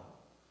fall.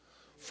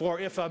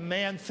 For if a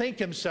man think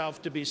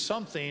himself to be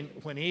something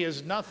when he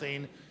is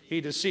nothing, he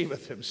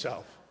deceiveth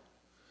himself.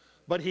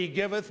 But he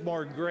giveth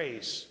more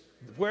grace.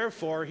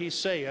 Wherefore he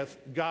saith,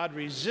 God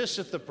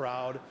resisteth the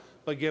proud,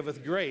 but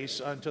giveth grace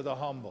unto the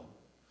humble.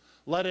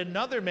 Let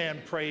another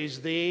man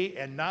praise thee,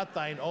 and not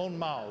thine own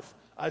mouth,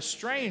 a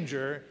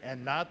stranger,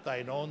 and not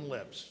thine own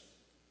lips.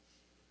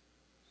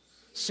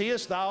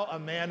 Seest thou a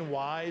man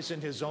wise in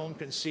his own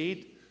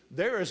conceit?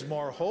 There is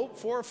more hope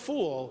for a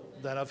fool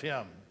than of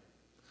him.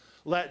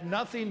 Let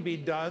nothing be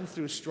done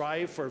through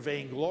strife or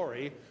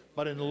vainglory,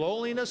 but in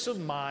lowliness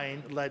of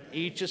mind let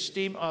each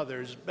esteem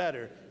others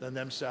better than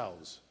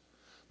themselves.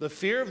 The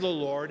fear of the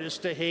Lord is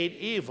to hate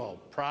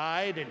evil.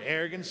 Pride and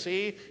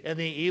arrogancy and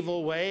the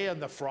evil way and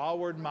the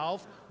froward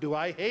mouth do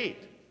I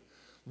hate.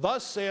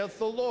 Thus saith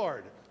the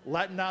Lord,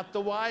 let not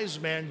the wise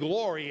man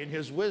glory in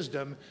his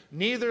wisdom,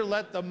 neither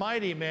let the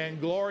mighty man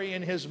glory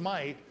in his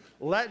might.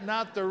 Let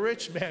not the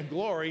rich man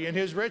glory in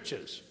his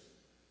riches.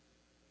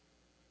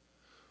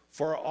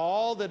 For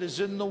all that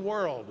is in the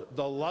world,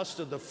 the lust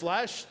of the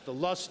flesh, the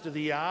lust of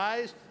the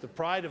eyes, the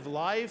pride of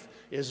life,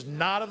 is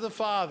not of the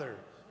Father,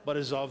 but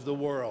is of the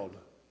world.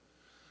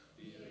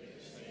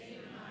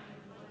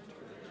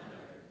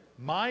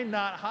 Mind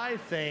not high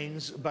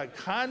things, but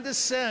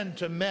condescend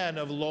to men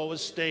of low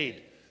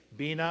estate.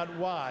 Be not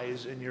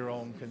wise in your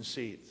own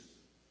conceit.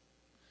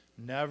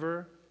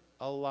 Never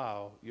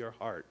allow your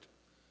heart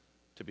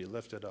to be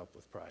lifted up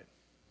with pride.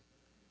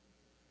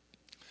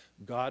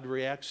 God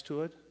reacts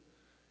to it,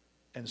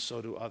 and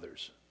so do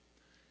others.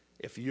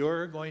 If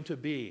you're going to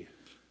be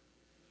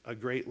a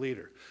great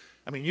leader,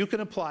 I mean, you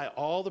can apply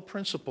all the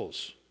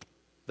principles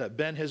that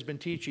Ben has been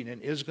teaching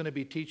and is going to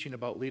be teaching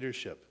about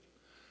leadership.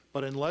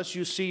 But unless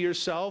you see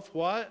yourself,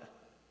 what?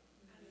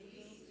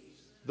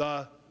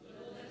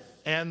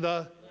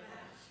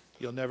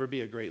 You'll never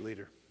be a great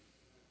leader.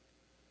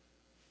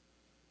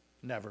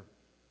 Never.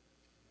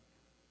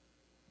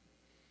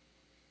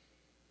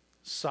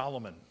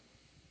 Solomon,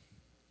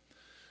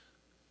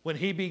 when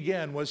he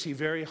began, was he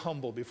very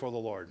humble before the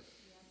Lord?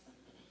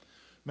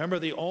 Remember,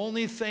 the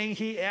only thing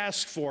he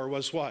asked for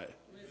was what?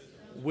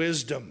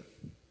 Wisdom.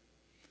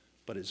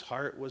 But his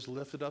heart was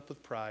lifted up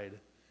with pride,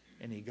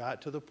 and he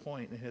got to the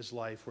point in his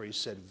life where he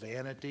said,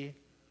 vanity,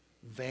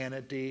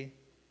 vanity,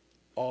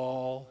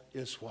 all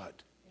is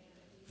what?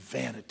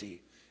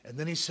 Vanity. And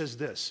then he says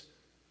this,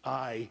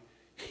 I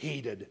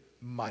hated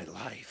my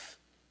life.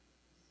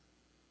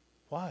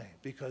 Why?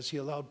 Because he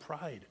allowed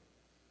pride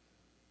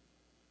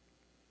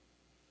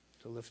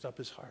to lift up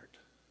his heart.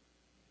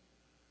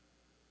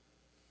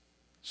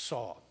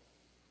 Saul,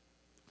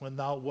 when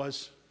thou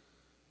wast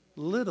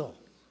little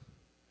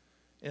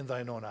in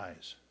thine own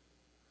eyes.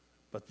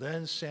 But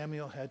then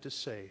Samuel had to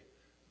say,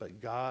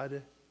 but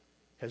God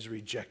has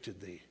rejected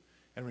thee.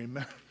 And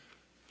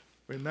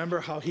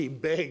remember how he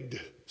begged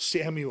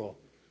Samuel,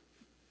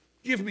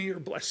 give me your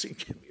blessing,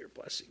 give me your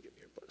blessing, give me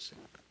your blessing.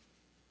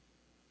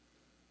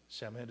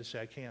 Samuel had to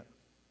say, I can't.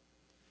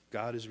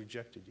 God has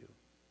rejected you.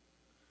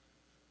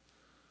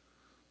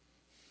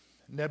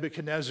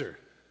 Nebuchadnezzar.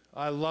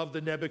 I love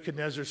the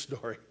Nebuchadnezzar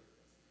story.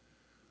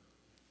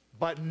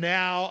 But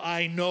now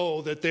I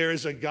know that there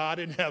is a God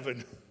in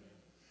heaven,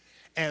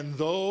 and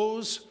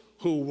those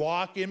who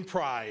walk in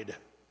pride,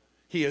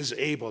 he is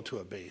able to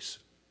abase.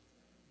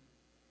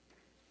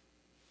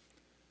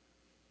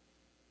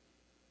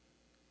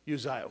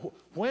 Uzziah.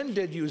 When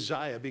did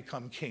Uzziah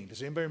become king?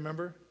 Does anybody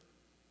remember?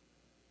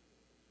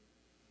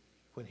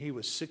 When he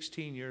was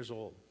 16 years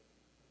old.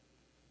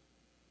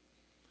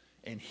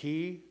 And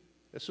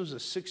this was a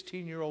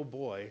 16-year-old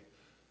boy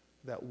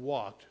that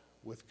walked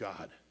with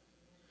God.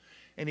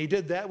 And he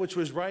did that which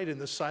was right in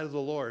the sight of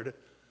the Lord.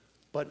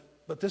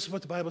 But this is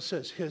what the Bible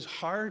says. His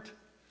heart,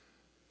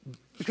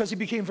 because he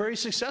became very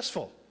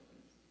successful,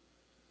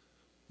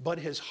 but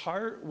his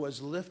heart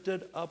was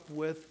lifted up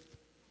with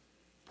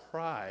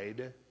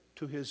pride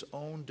to his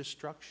own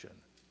destruction.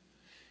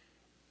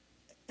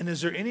 And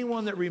is there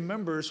anyone that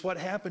remembers what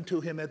happened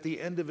to him at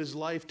the end of his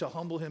life to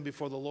humble him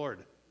before the Lord?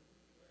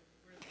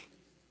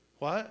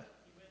 What?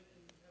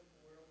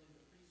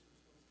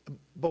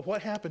 But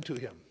what happened to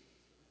him?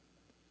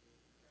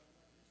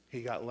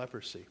 He got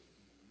leprosy.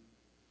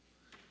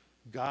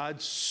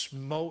 God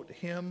smote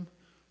him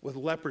with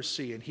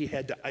leprosy, and he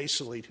had to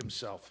isolate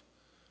himself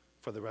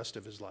for the rest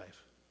of his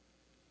life.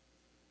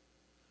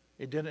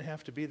 It didn't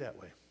have to be that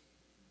way.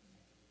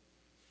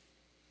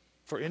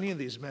 For any of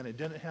these men, it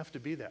didn't have to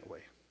be that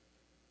way.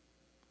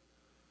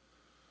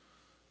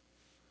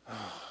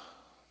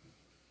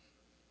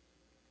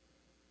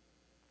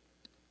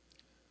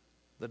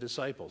 The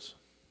disciples.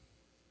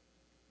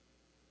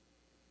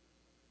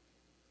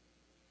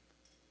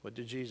 What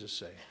did Jesus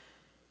say?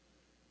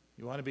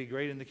 You want to be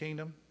great in the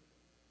kingdom?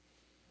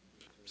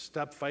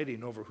 Stop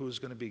fighting over who's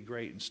going to be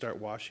great and start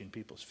washing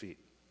people's feet.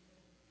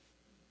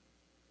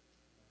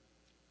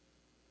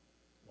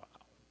 Wow.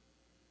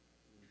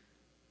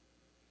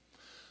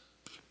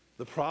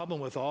 The problem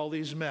with all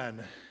these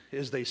men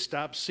is they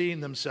stop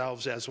seeing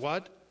themselves as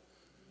what?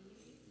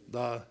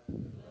 Those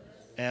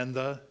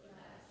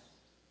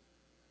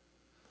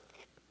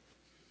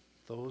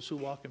who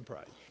walk in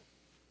pride.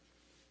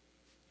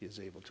 he is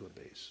able to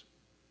abase.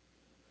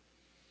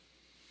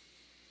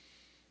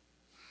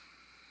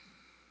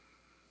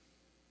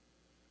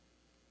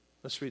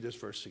 Let's read this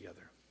verse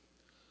together.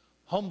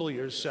 Humble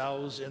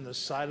yourselves in the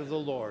sight of the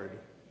Lord,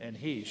 and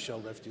he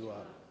shall lift you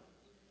up.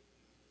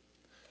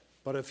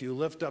 But if you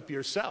lift up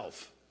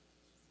yourself,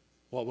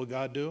 what will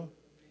God do?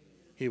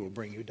 He will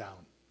bring you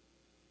down.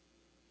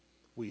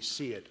 We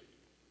see it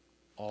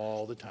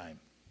all the time.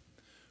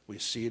 We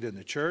see it in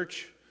the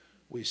church.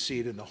 We see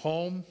it in the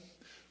home.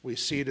 We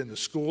see it in the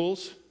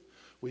schools.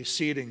 We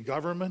see it in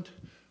government.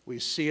 We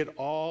see it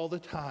all the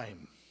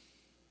time.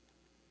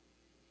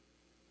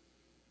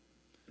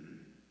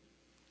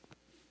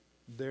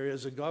 There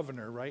is a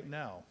governor right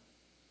now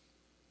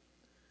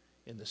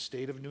in the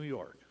state of New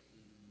York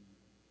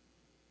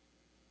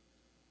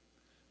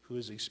who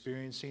is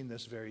experiencing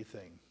this very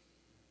thing.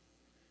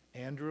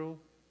 Andrew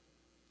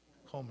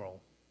Cuomo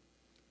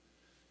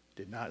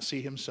did not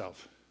see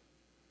himself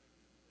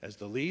as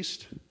the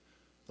least,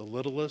 the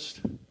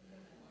littlest,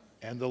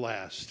 and the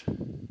last.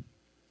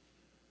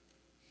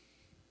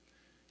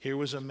 Here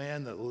was a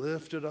man that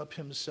lifted up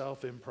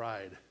himself in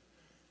pride,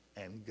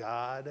 and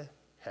God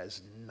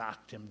has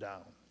knocked him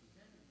down.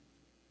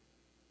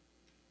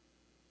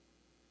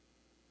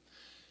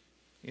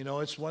 You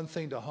know, it's one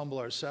thing to humble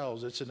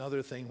ourselves. It's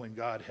another thing when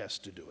God has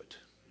to do it.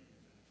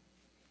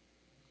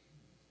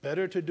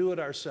 Better to do it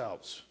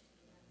ourselves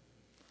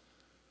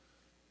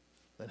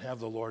than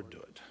have the Lord do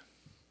it.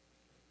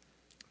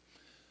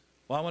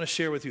 Well, I want to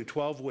share with you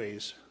 12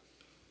 ways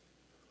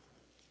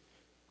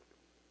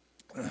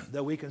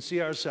that we can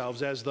see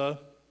ourselves as the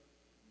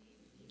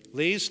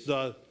least,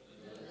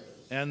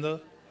 and the.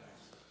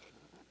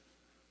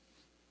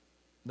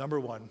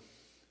 Number one,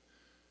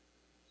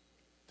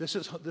 this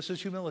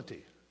is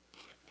humility.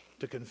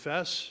 To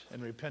confess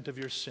and repent of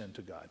your sin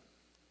to God.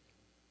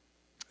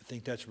 I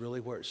think that's really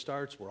where it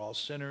starts. We're all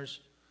sinners.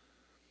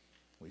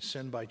 We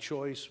sin by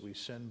choice.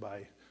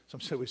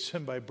 Some say we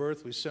sin by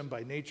birth. We sin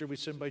by nature. We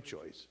sin by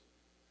choice.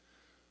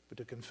 But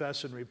to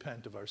confess and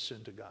repent of our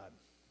sin to God.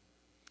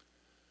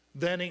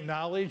 Then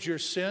acknowledge your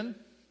sin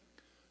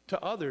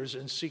to others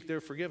and seek their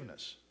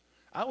forgiveness.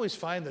 I always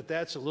find that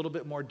that's a little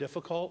bit more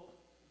difficult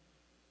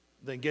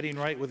than getting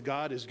right with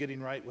God is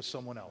getting right with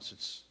someone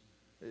else.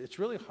 It's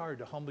really hard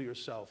to humble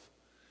yourself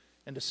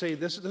and to say,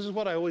 this is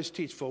what I always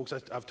teach folks.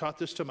 I've taught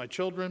this to my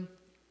children.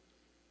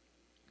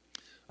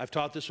 I've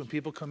taught this when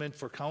people come in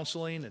for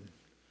counseling and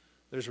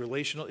there's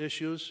relational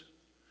issues.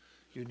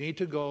 You need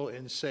to go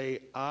and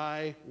say,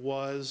 I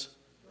was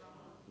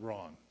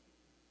wrong.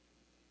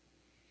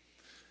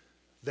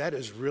 That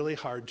is really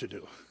hard to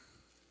do.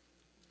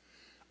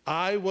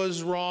 I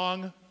was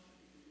wrong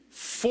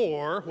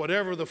for,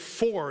 whatever the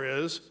for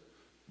is,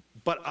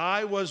 but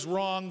I was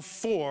wrong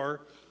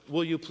for,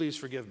 will you please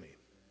forgive me?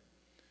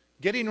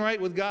 Getting right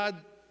with God,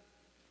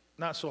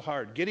 not so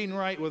hard. Getting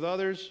right with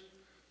others,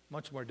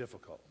 much more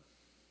difficult.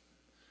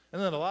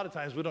 And then a lot of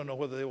times we don't know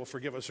whether they will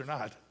forgive us or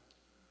not.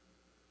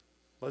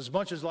 But as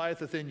much as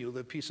lieth within you,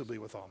 live peaceably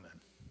with all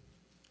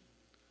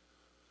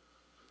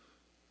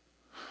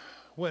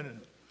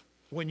men.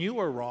 When you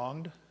are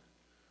wronged,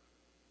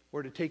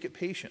 we're to take it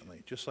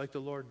patiently, just like the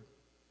Lord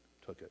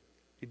took it.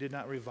 He did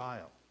not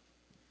revile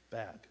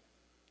back.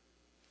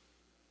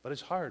 But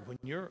it's hard.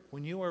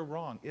 When you are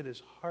wrong, it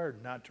is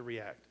hard not to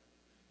react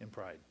in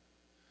pride.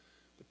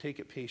 But take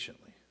it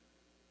patiently.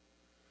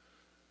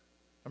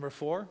 Number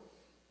 4,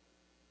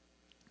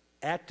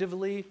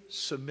 actively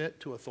submit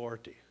to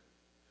authority.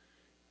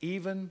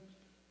 Even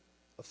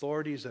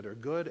authorities that are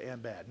good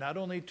and bad. Not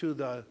only to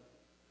the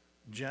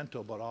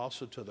gentle, but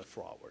also to the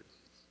froward.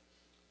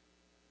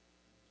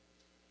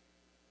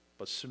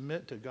 But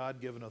submit to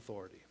God-given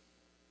authority.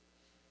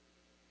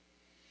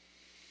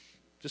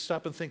 Just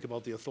stop and think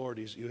about the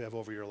authorities you have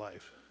over your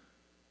life.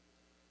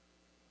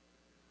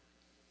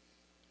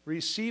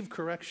 Receive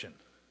correction.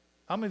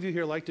 How many of you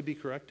here like to be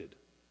corrected?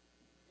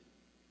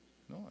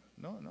 No,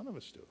 none of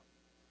us do.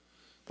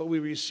 But we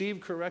receive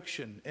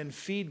correction and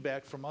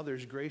feedback from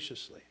others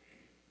graciously.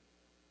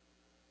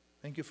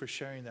 Thank you for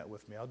sharing that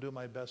with me. I'll do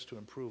my best to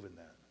improve in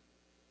that.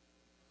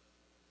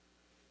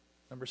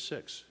 Number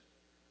 6,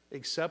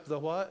 accept the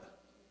what?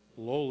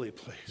 Lowly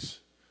place.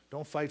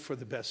 Don't fight for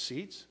the best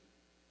seats.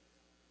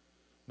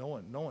 No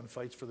one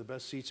fights for the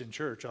best seats in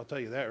church, I'll tell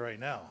you that right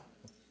now.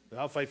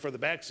 I'll fight for the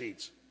back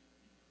seats.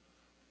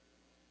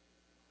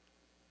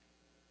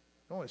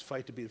 Don't always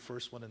fight to be the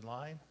first one in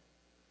line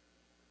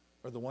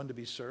or the one to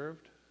be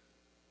served.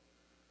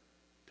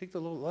 Take the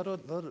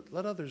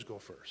let others go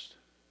first.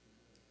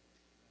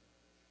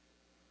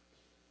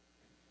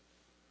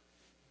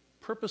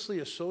 Purposely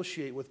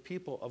associate with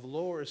people of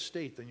lower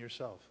estate than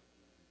yourself.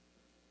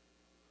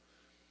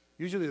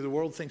 Usually the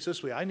world thinks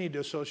this way. I need to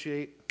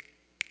associate.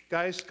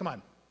 Guys, come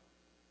on.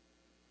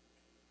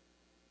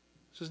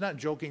 This is not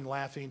joking,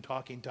 laughing,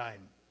 talking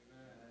time.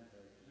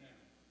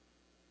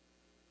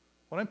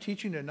 What I'm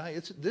teaching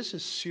tonight, this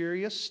is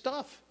serious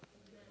stuff.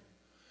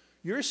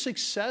 Your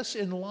success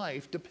in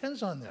life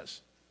depends on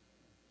this.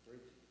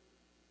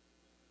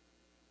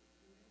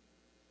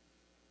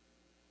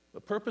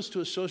 But purpose to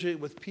associate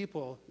with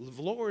people of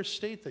lower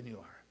estate than you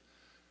are.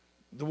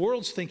 The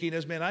world's thinking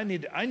is, man,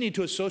 I need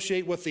to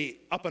associate with the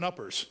up and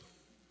uppers.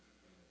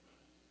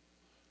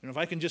 If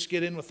I can just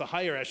get in with the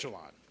higher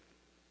echelon.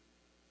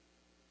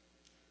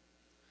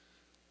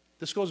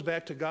 This goes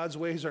back to God's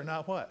ways are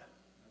not what?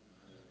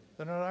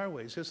 They're not our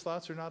ways. His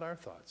thoughts are not our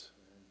thoughts.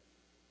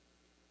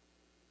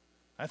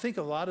 I think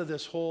a lot of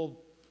this whole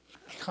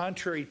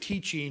contrary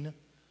teaching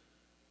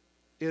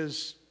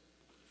is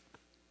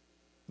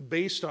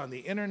based on the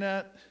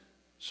internet,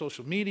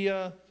 social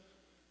media,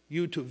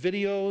 YouTube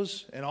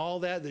videos, and all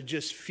that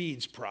just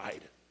feeds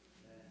pride.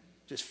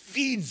 Just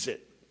feeds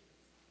it.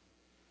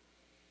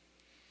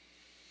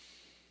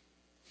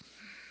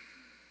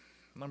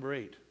 Number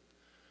 8,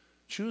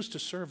 choose to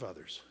serve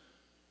others.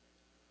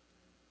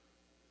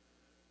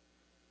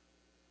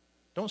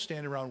 Don't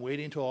stand around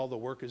waiting until all the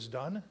work is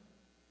done.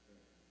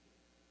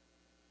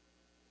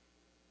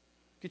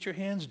 Get your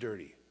hands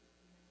dirty.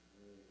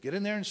 Get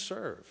in there and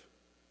serve.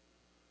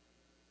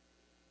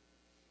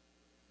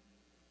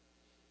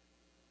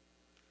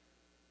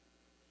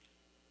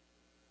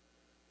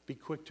 Be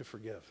quick to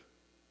forgive.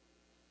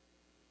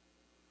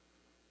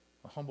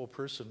 A humble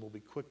person will be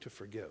quick to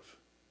forgive.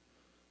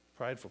 A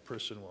prideful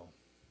person will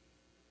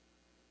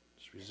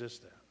just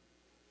resist that.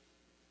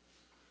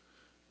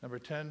 Number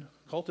 10,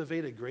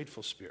 cultivate a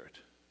grateful spirit.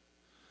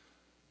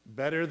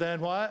 Better than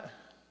what?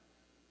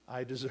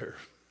 I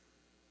deserve.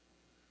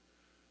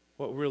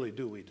 What really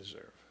do we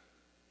deserve?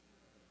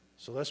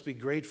 So let's be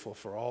grateful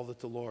for all that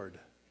the Lord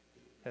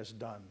has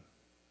done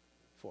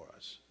for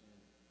us.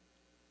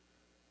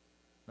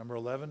 Number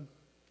 11,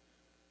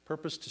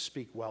 purpose to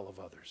speak well of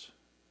others.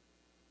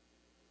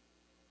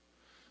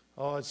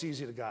 Oh, it's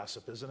easy to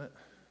gossip, isn't it?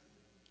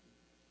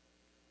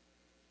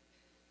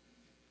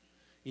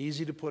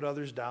 Easy to put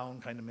others down,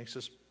 kind of makes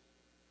us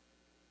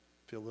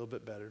feel a little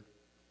bit better.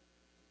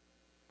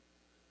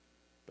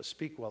 But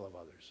speak well of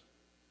others.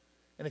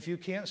 And if you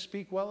can't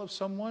speak well of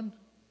someone,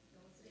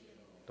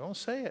 don't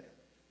say it.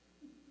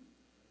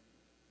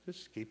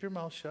 Just keep your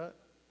mouth shut.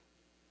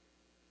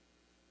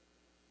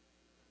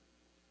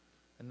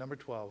 And number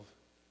 12,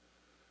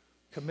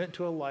 commit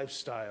to a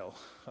lifestyle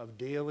of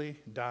daily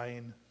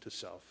dying to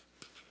self.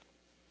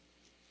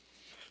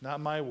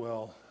 Not my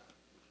will,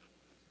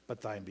 but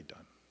thine be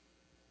done.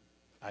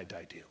 I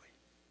die daily.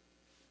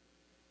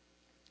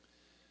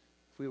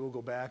 If we will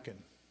go back and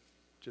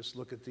just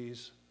look at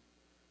these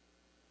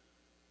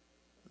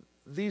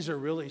are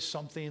really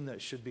something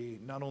that should be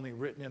not only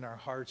written in our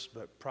hearts,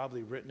 but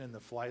probably written in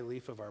the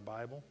flyleaf of our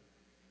Bible.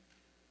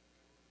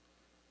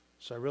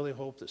 So I really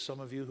hope that some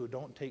of you who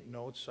don't take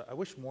notes, I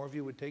wish more of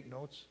you would take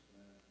notes.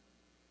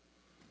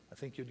 I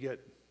think you'd get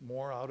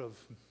more out of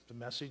the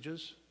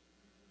messages,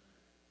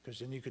 because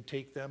then you could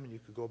take them and you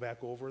could go back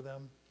over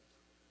them.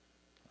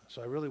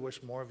 So I really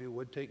wish more of you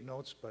would take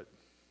notes, but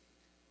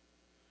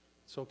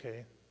it's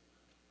okay.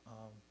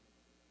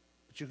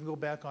 But you can go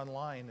back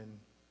online and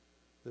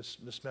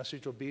this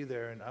message will be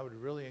there, and I would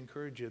really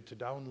encourage you to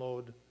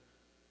download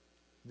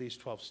these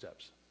 12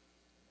 steps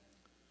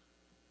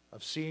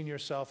of seeing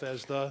yourself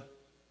as the,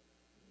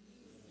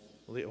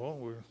 we're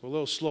a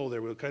little slow there.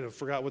 We kind of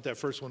forgot what that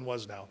first one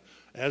was now.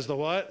 As the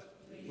what?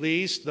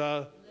 Least,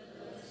 the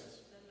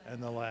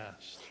and the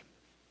last.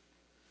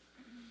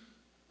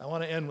 I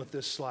want to end with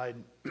this slide.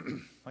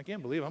 I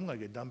can't believe I'm going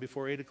to get done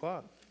before 8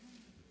 o'clock.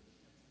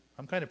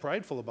 I'm kind of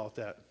prideful about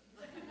that.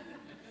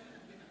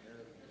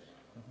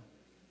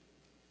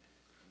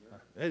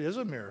 It is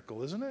a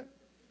miracle, isn't it?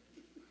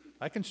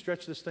 I can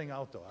stretch this thing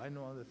out, though. I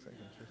know other things.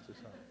 I can stretch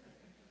this out.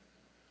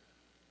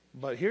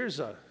 But here's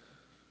a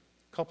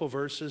couple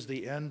verses,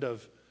 the end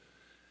of,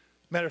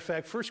 matter of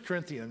fact, 1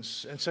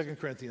 Corinthians and 2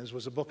 Corinthians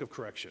was a book of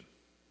correction.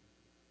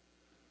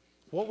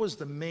 What was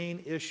the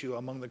main issue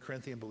among the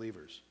Corinthian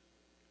believers?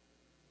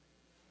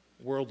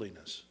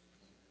 Worldliness,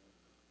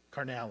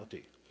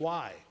 carnality.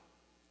 Why?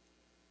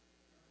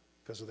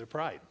 Because of their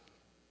pride.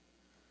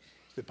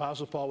 The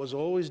Apostle Paul was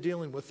always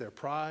dealing with their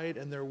pride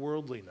and their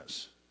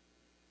worldliness.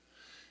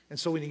 And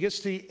so when he gets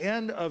to the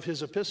end of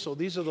his epistle,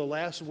 these are the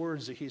last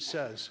words that he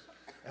says.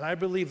 And I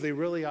believe they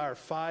really are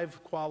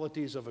 5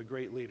 qualities of a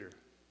great leader.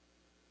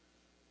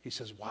 He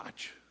says,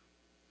 watch.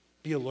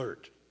 Be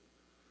alert.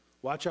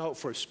 Watch out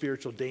for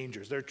spiritual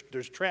dangers.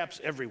 There's traps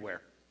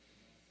everywhere.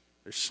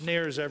 There's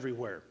snares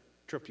everywhere.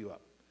 Trip you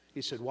up.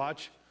 He said,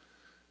 watch.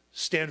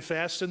 Stand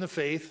fast in the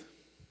faith.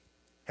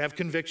 Have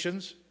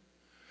convictions.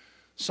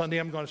 Sunday,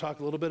 I'm going to talk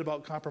a little bit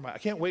about compromise. I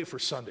can't wait for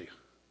Sunday.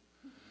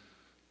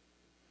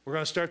 We're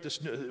going to start this.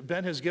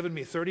 Ben has given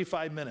me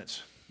 35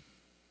 minutes.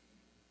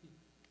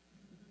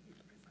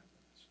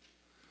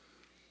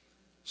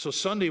 So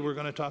Sunday, we're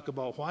going to talk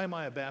about why am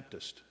I a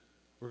Baptist?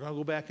 We're going to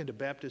go back into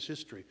Baptist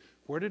history.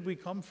 Where did we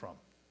come from?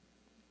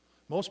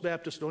 Most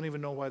Baptists don't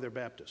even know why they're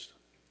Baptist.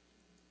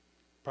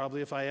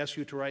 Probably if I ask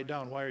you to write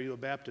down, why are you a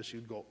Baptist,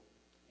 you'd go,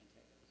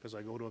 because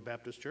I go to a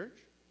Baptist church.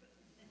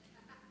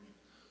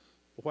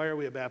 But why are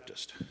we a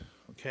Baptist?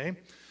 Okay.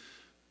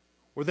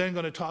 We're then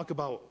going to talk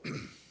about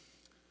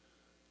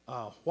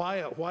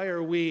why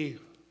are we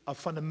a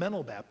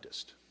fundamental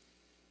Baptist?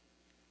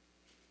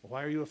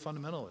 Why are you a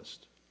fundamentalist?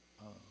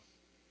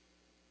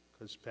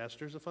 Because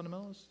pastor's a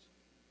fundamentalist?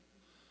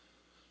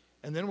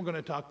 And then we're going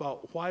to talk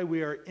about why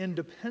we are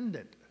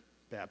independent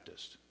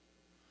Baptist.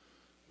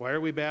 Why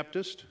are we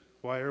Baptist?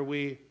 Why are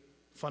we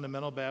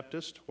fundamental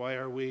Baptist? Why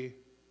are we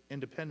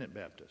independent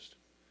Baptist?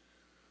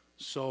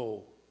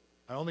 So,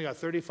 I only got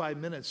 35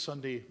 minutes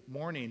Sunday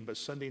morning, but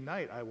Sunday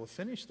night I will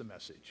finish the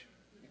message.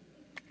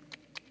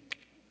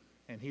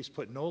 And he's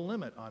put no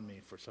limit on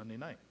me for Sunday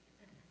night.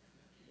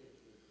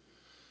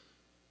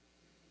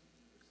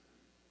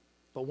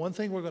 But one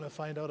thing we're going to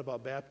find out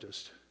about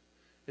Baptists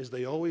is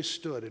they always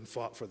stood and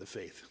fought for the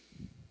faith.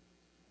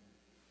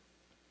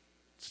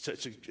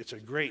 It's a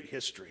great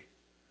history,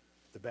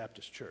 the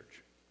Baptist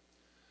church.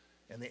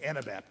 And the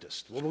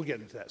Anabaptist. Well, we'll get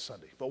into that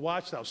Sunday. But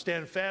watch now.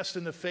 Stand fast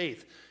in the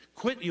faith.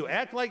 Quit you.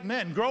 Act like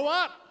men. Grow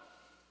up.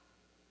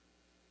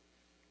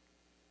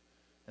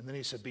 And then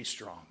he said, be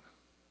strong.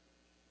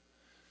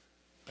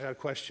 I got a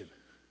question.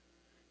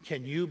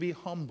 Can you be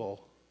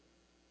humble?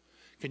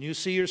 Can you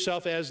see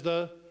yourself as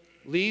the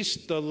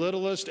least, the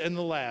littlest, and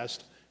the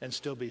last, and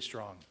still be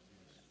strong?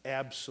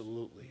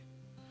 Absolutely.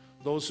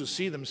 Those who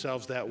see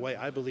themselves that way,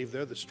 I believe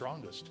they're the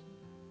strongest.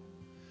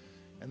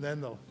 And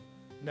then the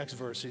next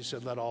verse, he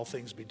said, let all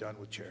things be done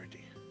with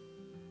charity.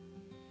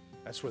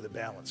 That's where the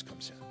balance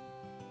comes in.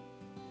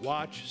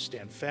 Watch,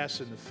 stand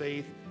fast in the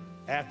faith,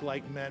 act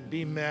like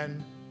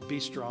men, be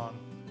strong,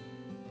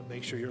 but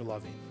make sure you're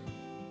loving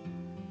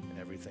in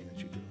everything that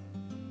you do.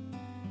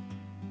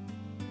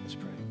 Let's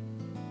pray.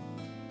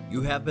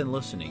 You have been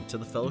listening to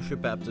the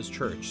Fellowship Baptist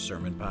Church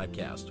Sermon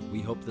Podcast.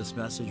 We hope this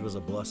message was a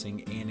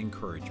blessing and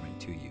encouragement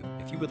to you.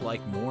 If you would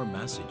like more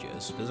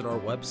messages, visit our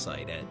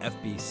website at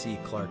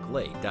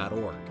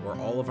fbcclarklake.org, where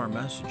all of our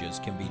messages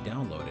can be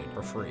downloaded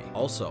for free.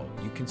 Also,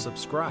 you can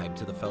subscribe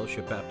to the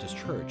Fellowship Baptist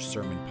Church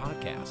Sermon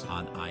Podcast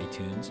on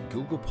iTunes,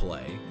 Google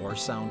Play, or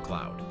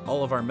SoundCloud.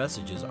 All of our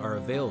messages are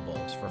available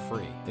for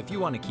free. If you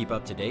want to keep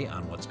up to date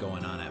on what's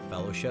going on at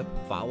Fellowship,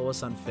 follow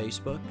us on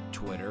Facebook,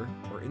 Twitter,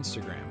 or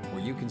Instagram,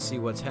 where you can see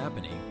what's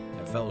happening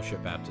at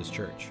Fellowship Baptist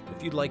Church.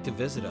 If you'd like to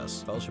visit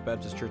us, Fellowship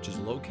Baptist Church is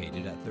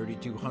located at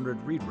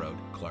 3200 Reed Road,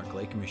 Clark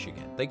Lake,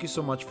 Michigan. Thank you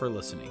so much for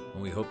listening,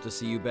 and we hope to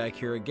see you back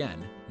here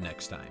again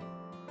next time.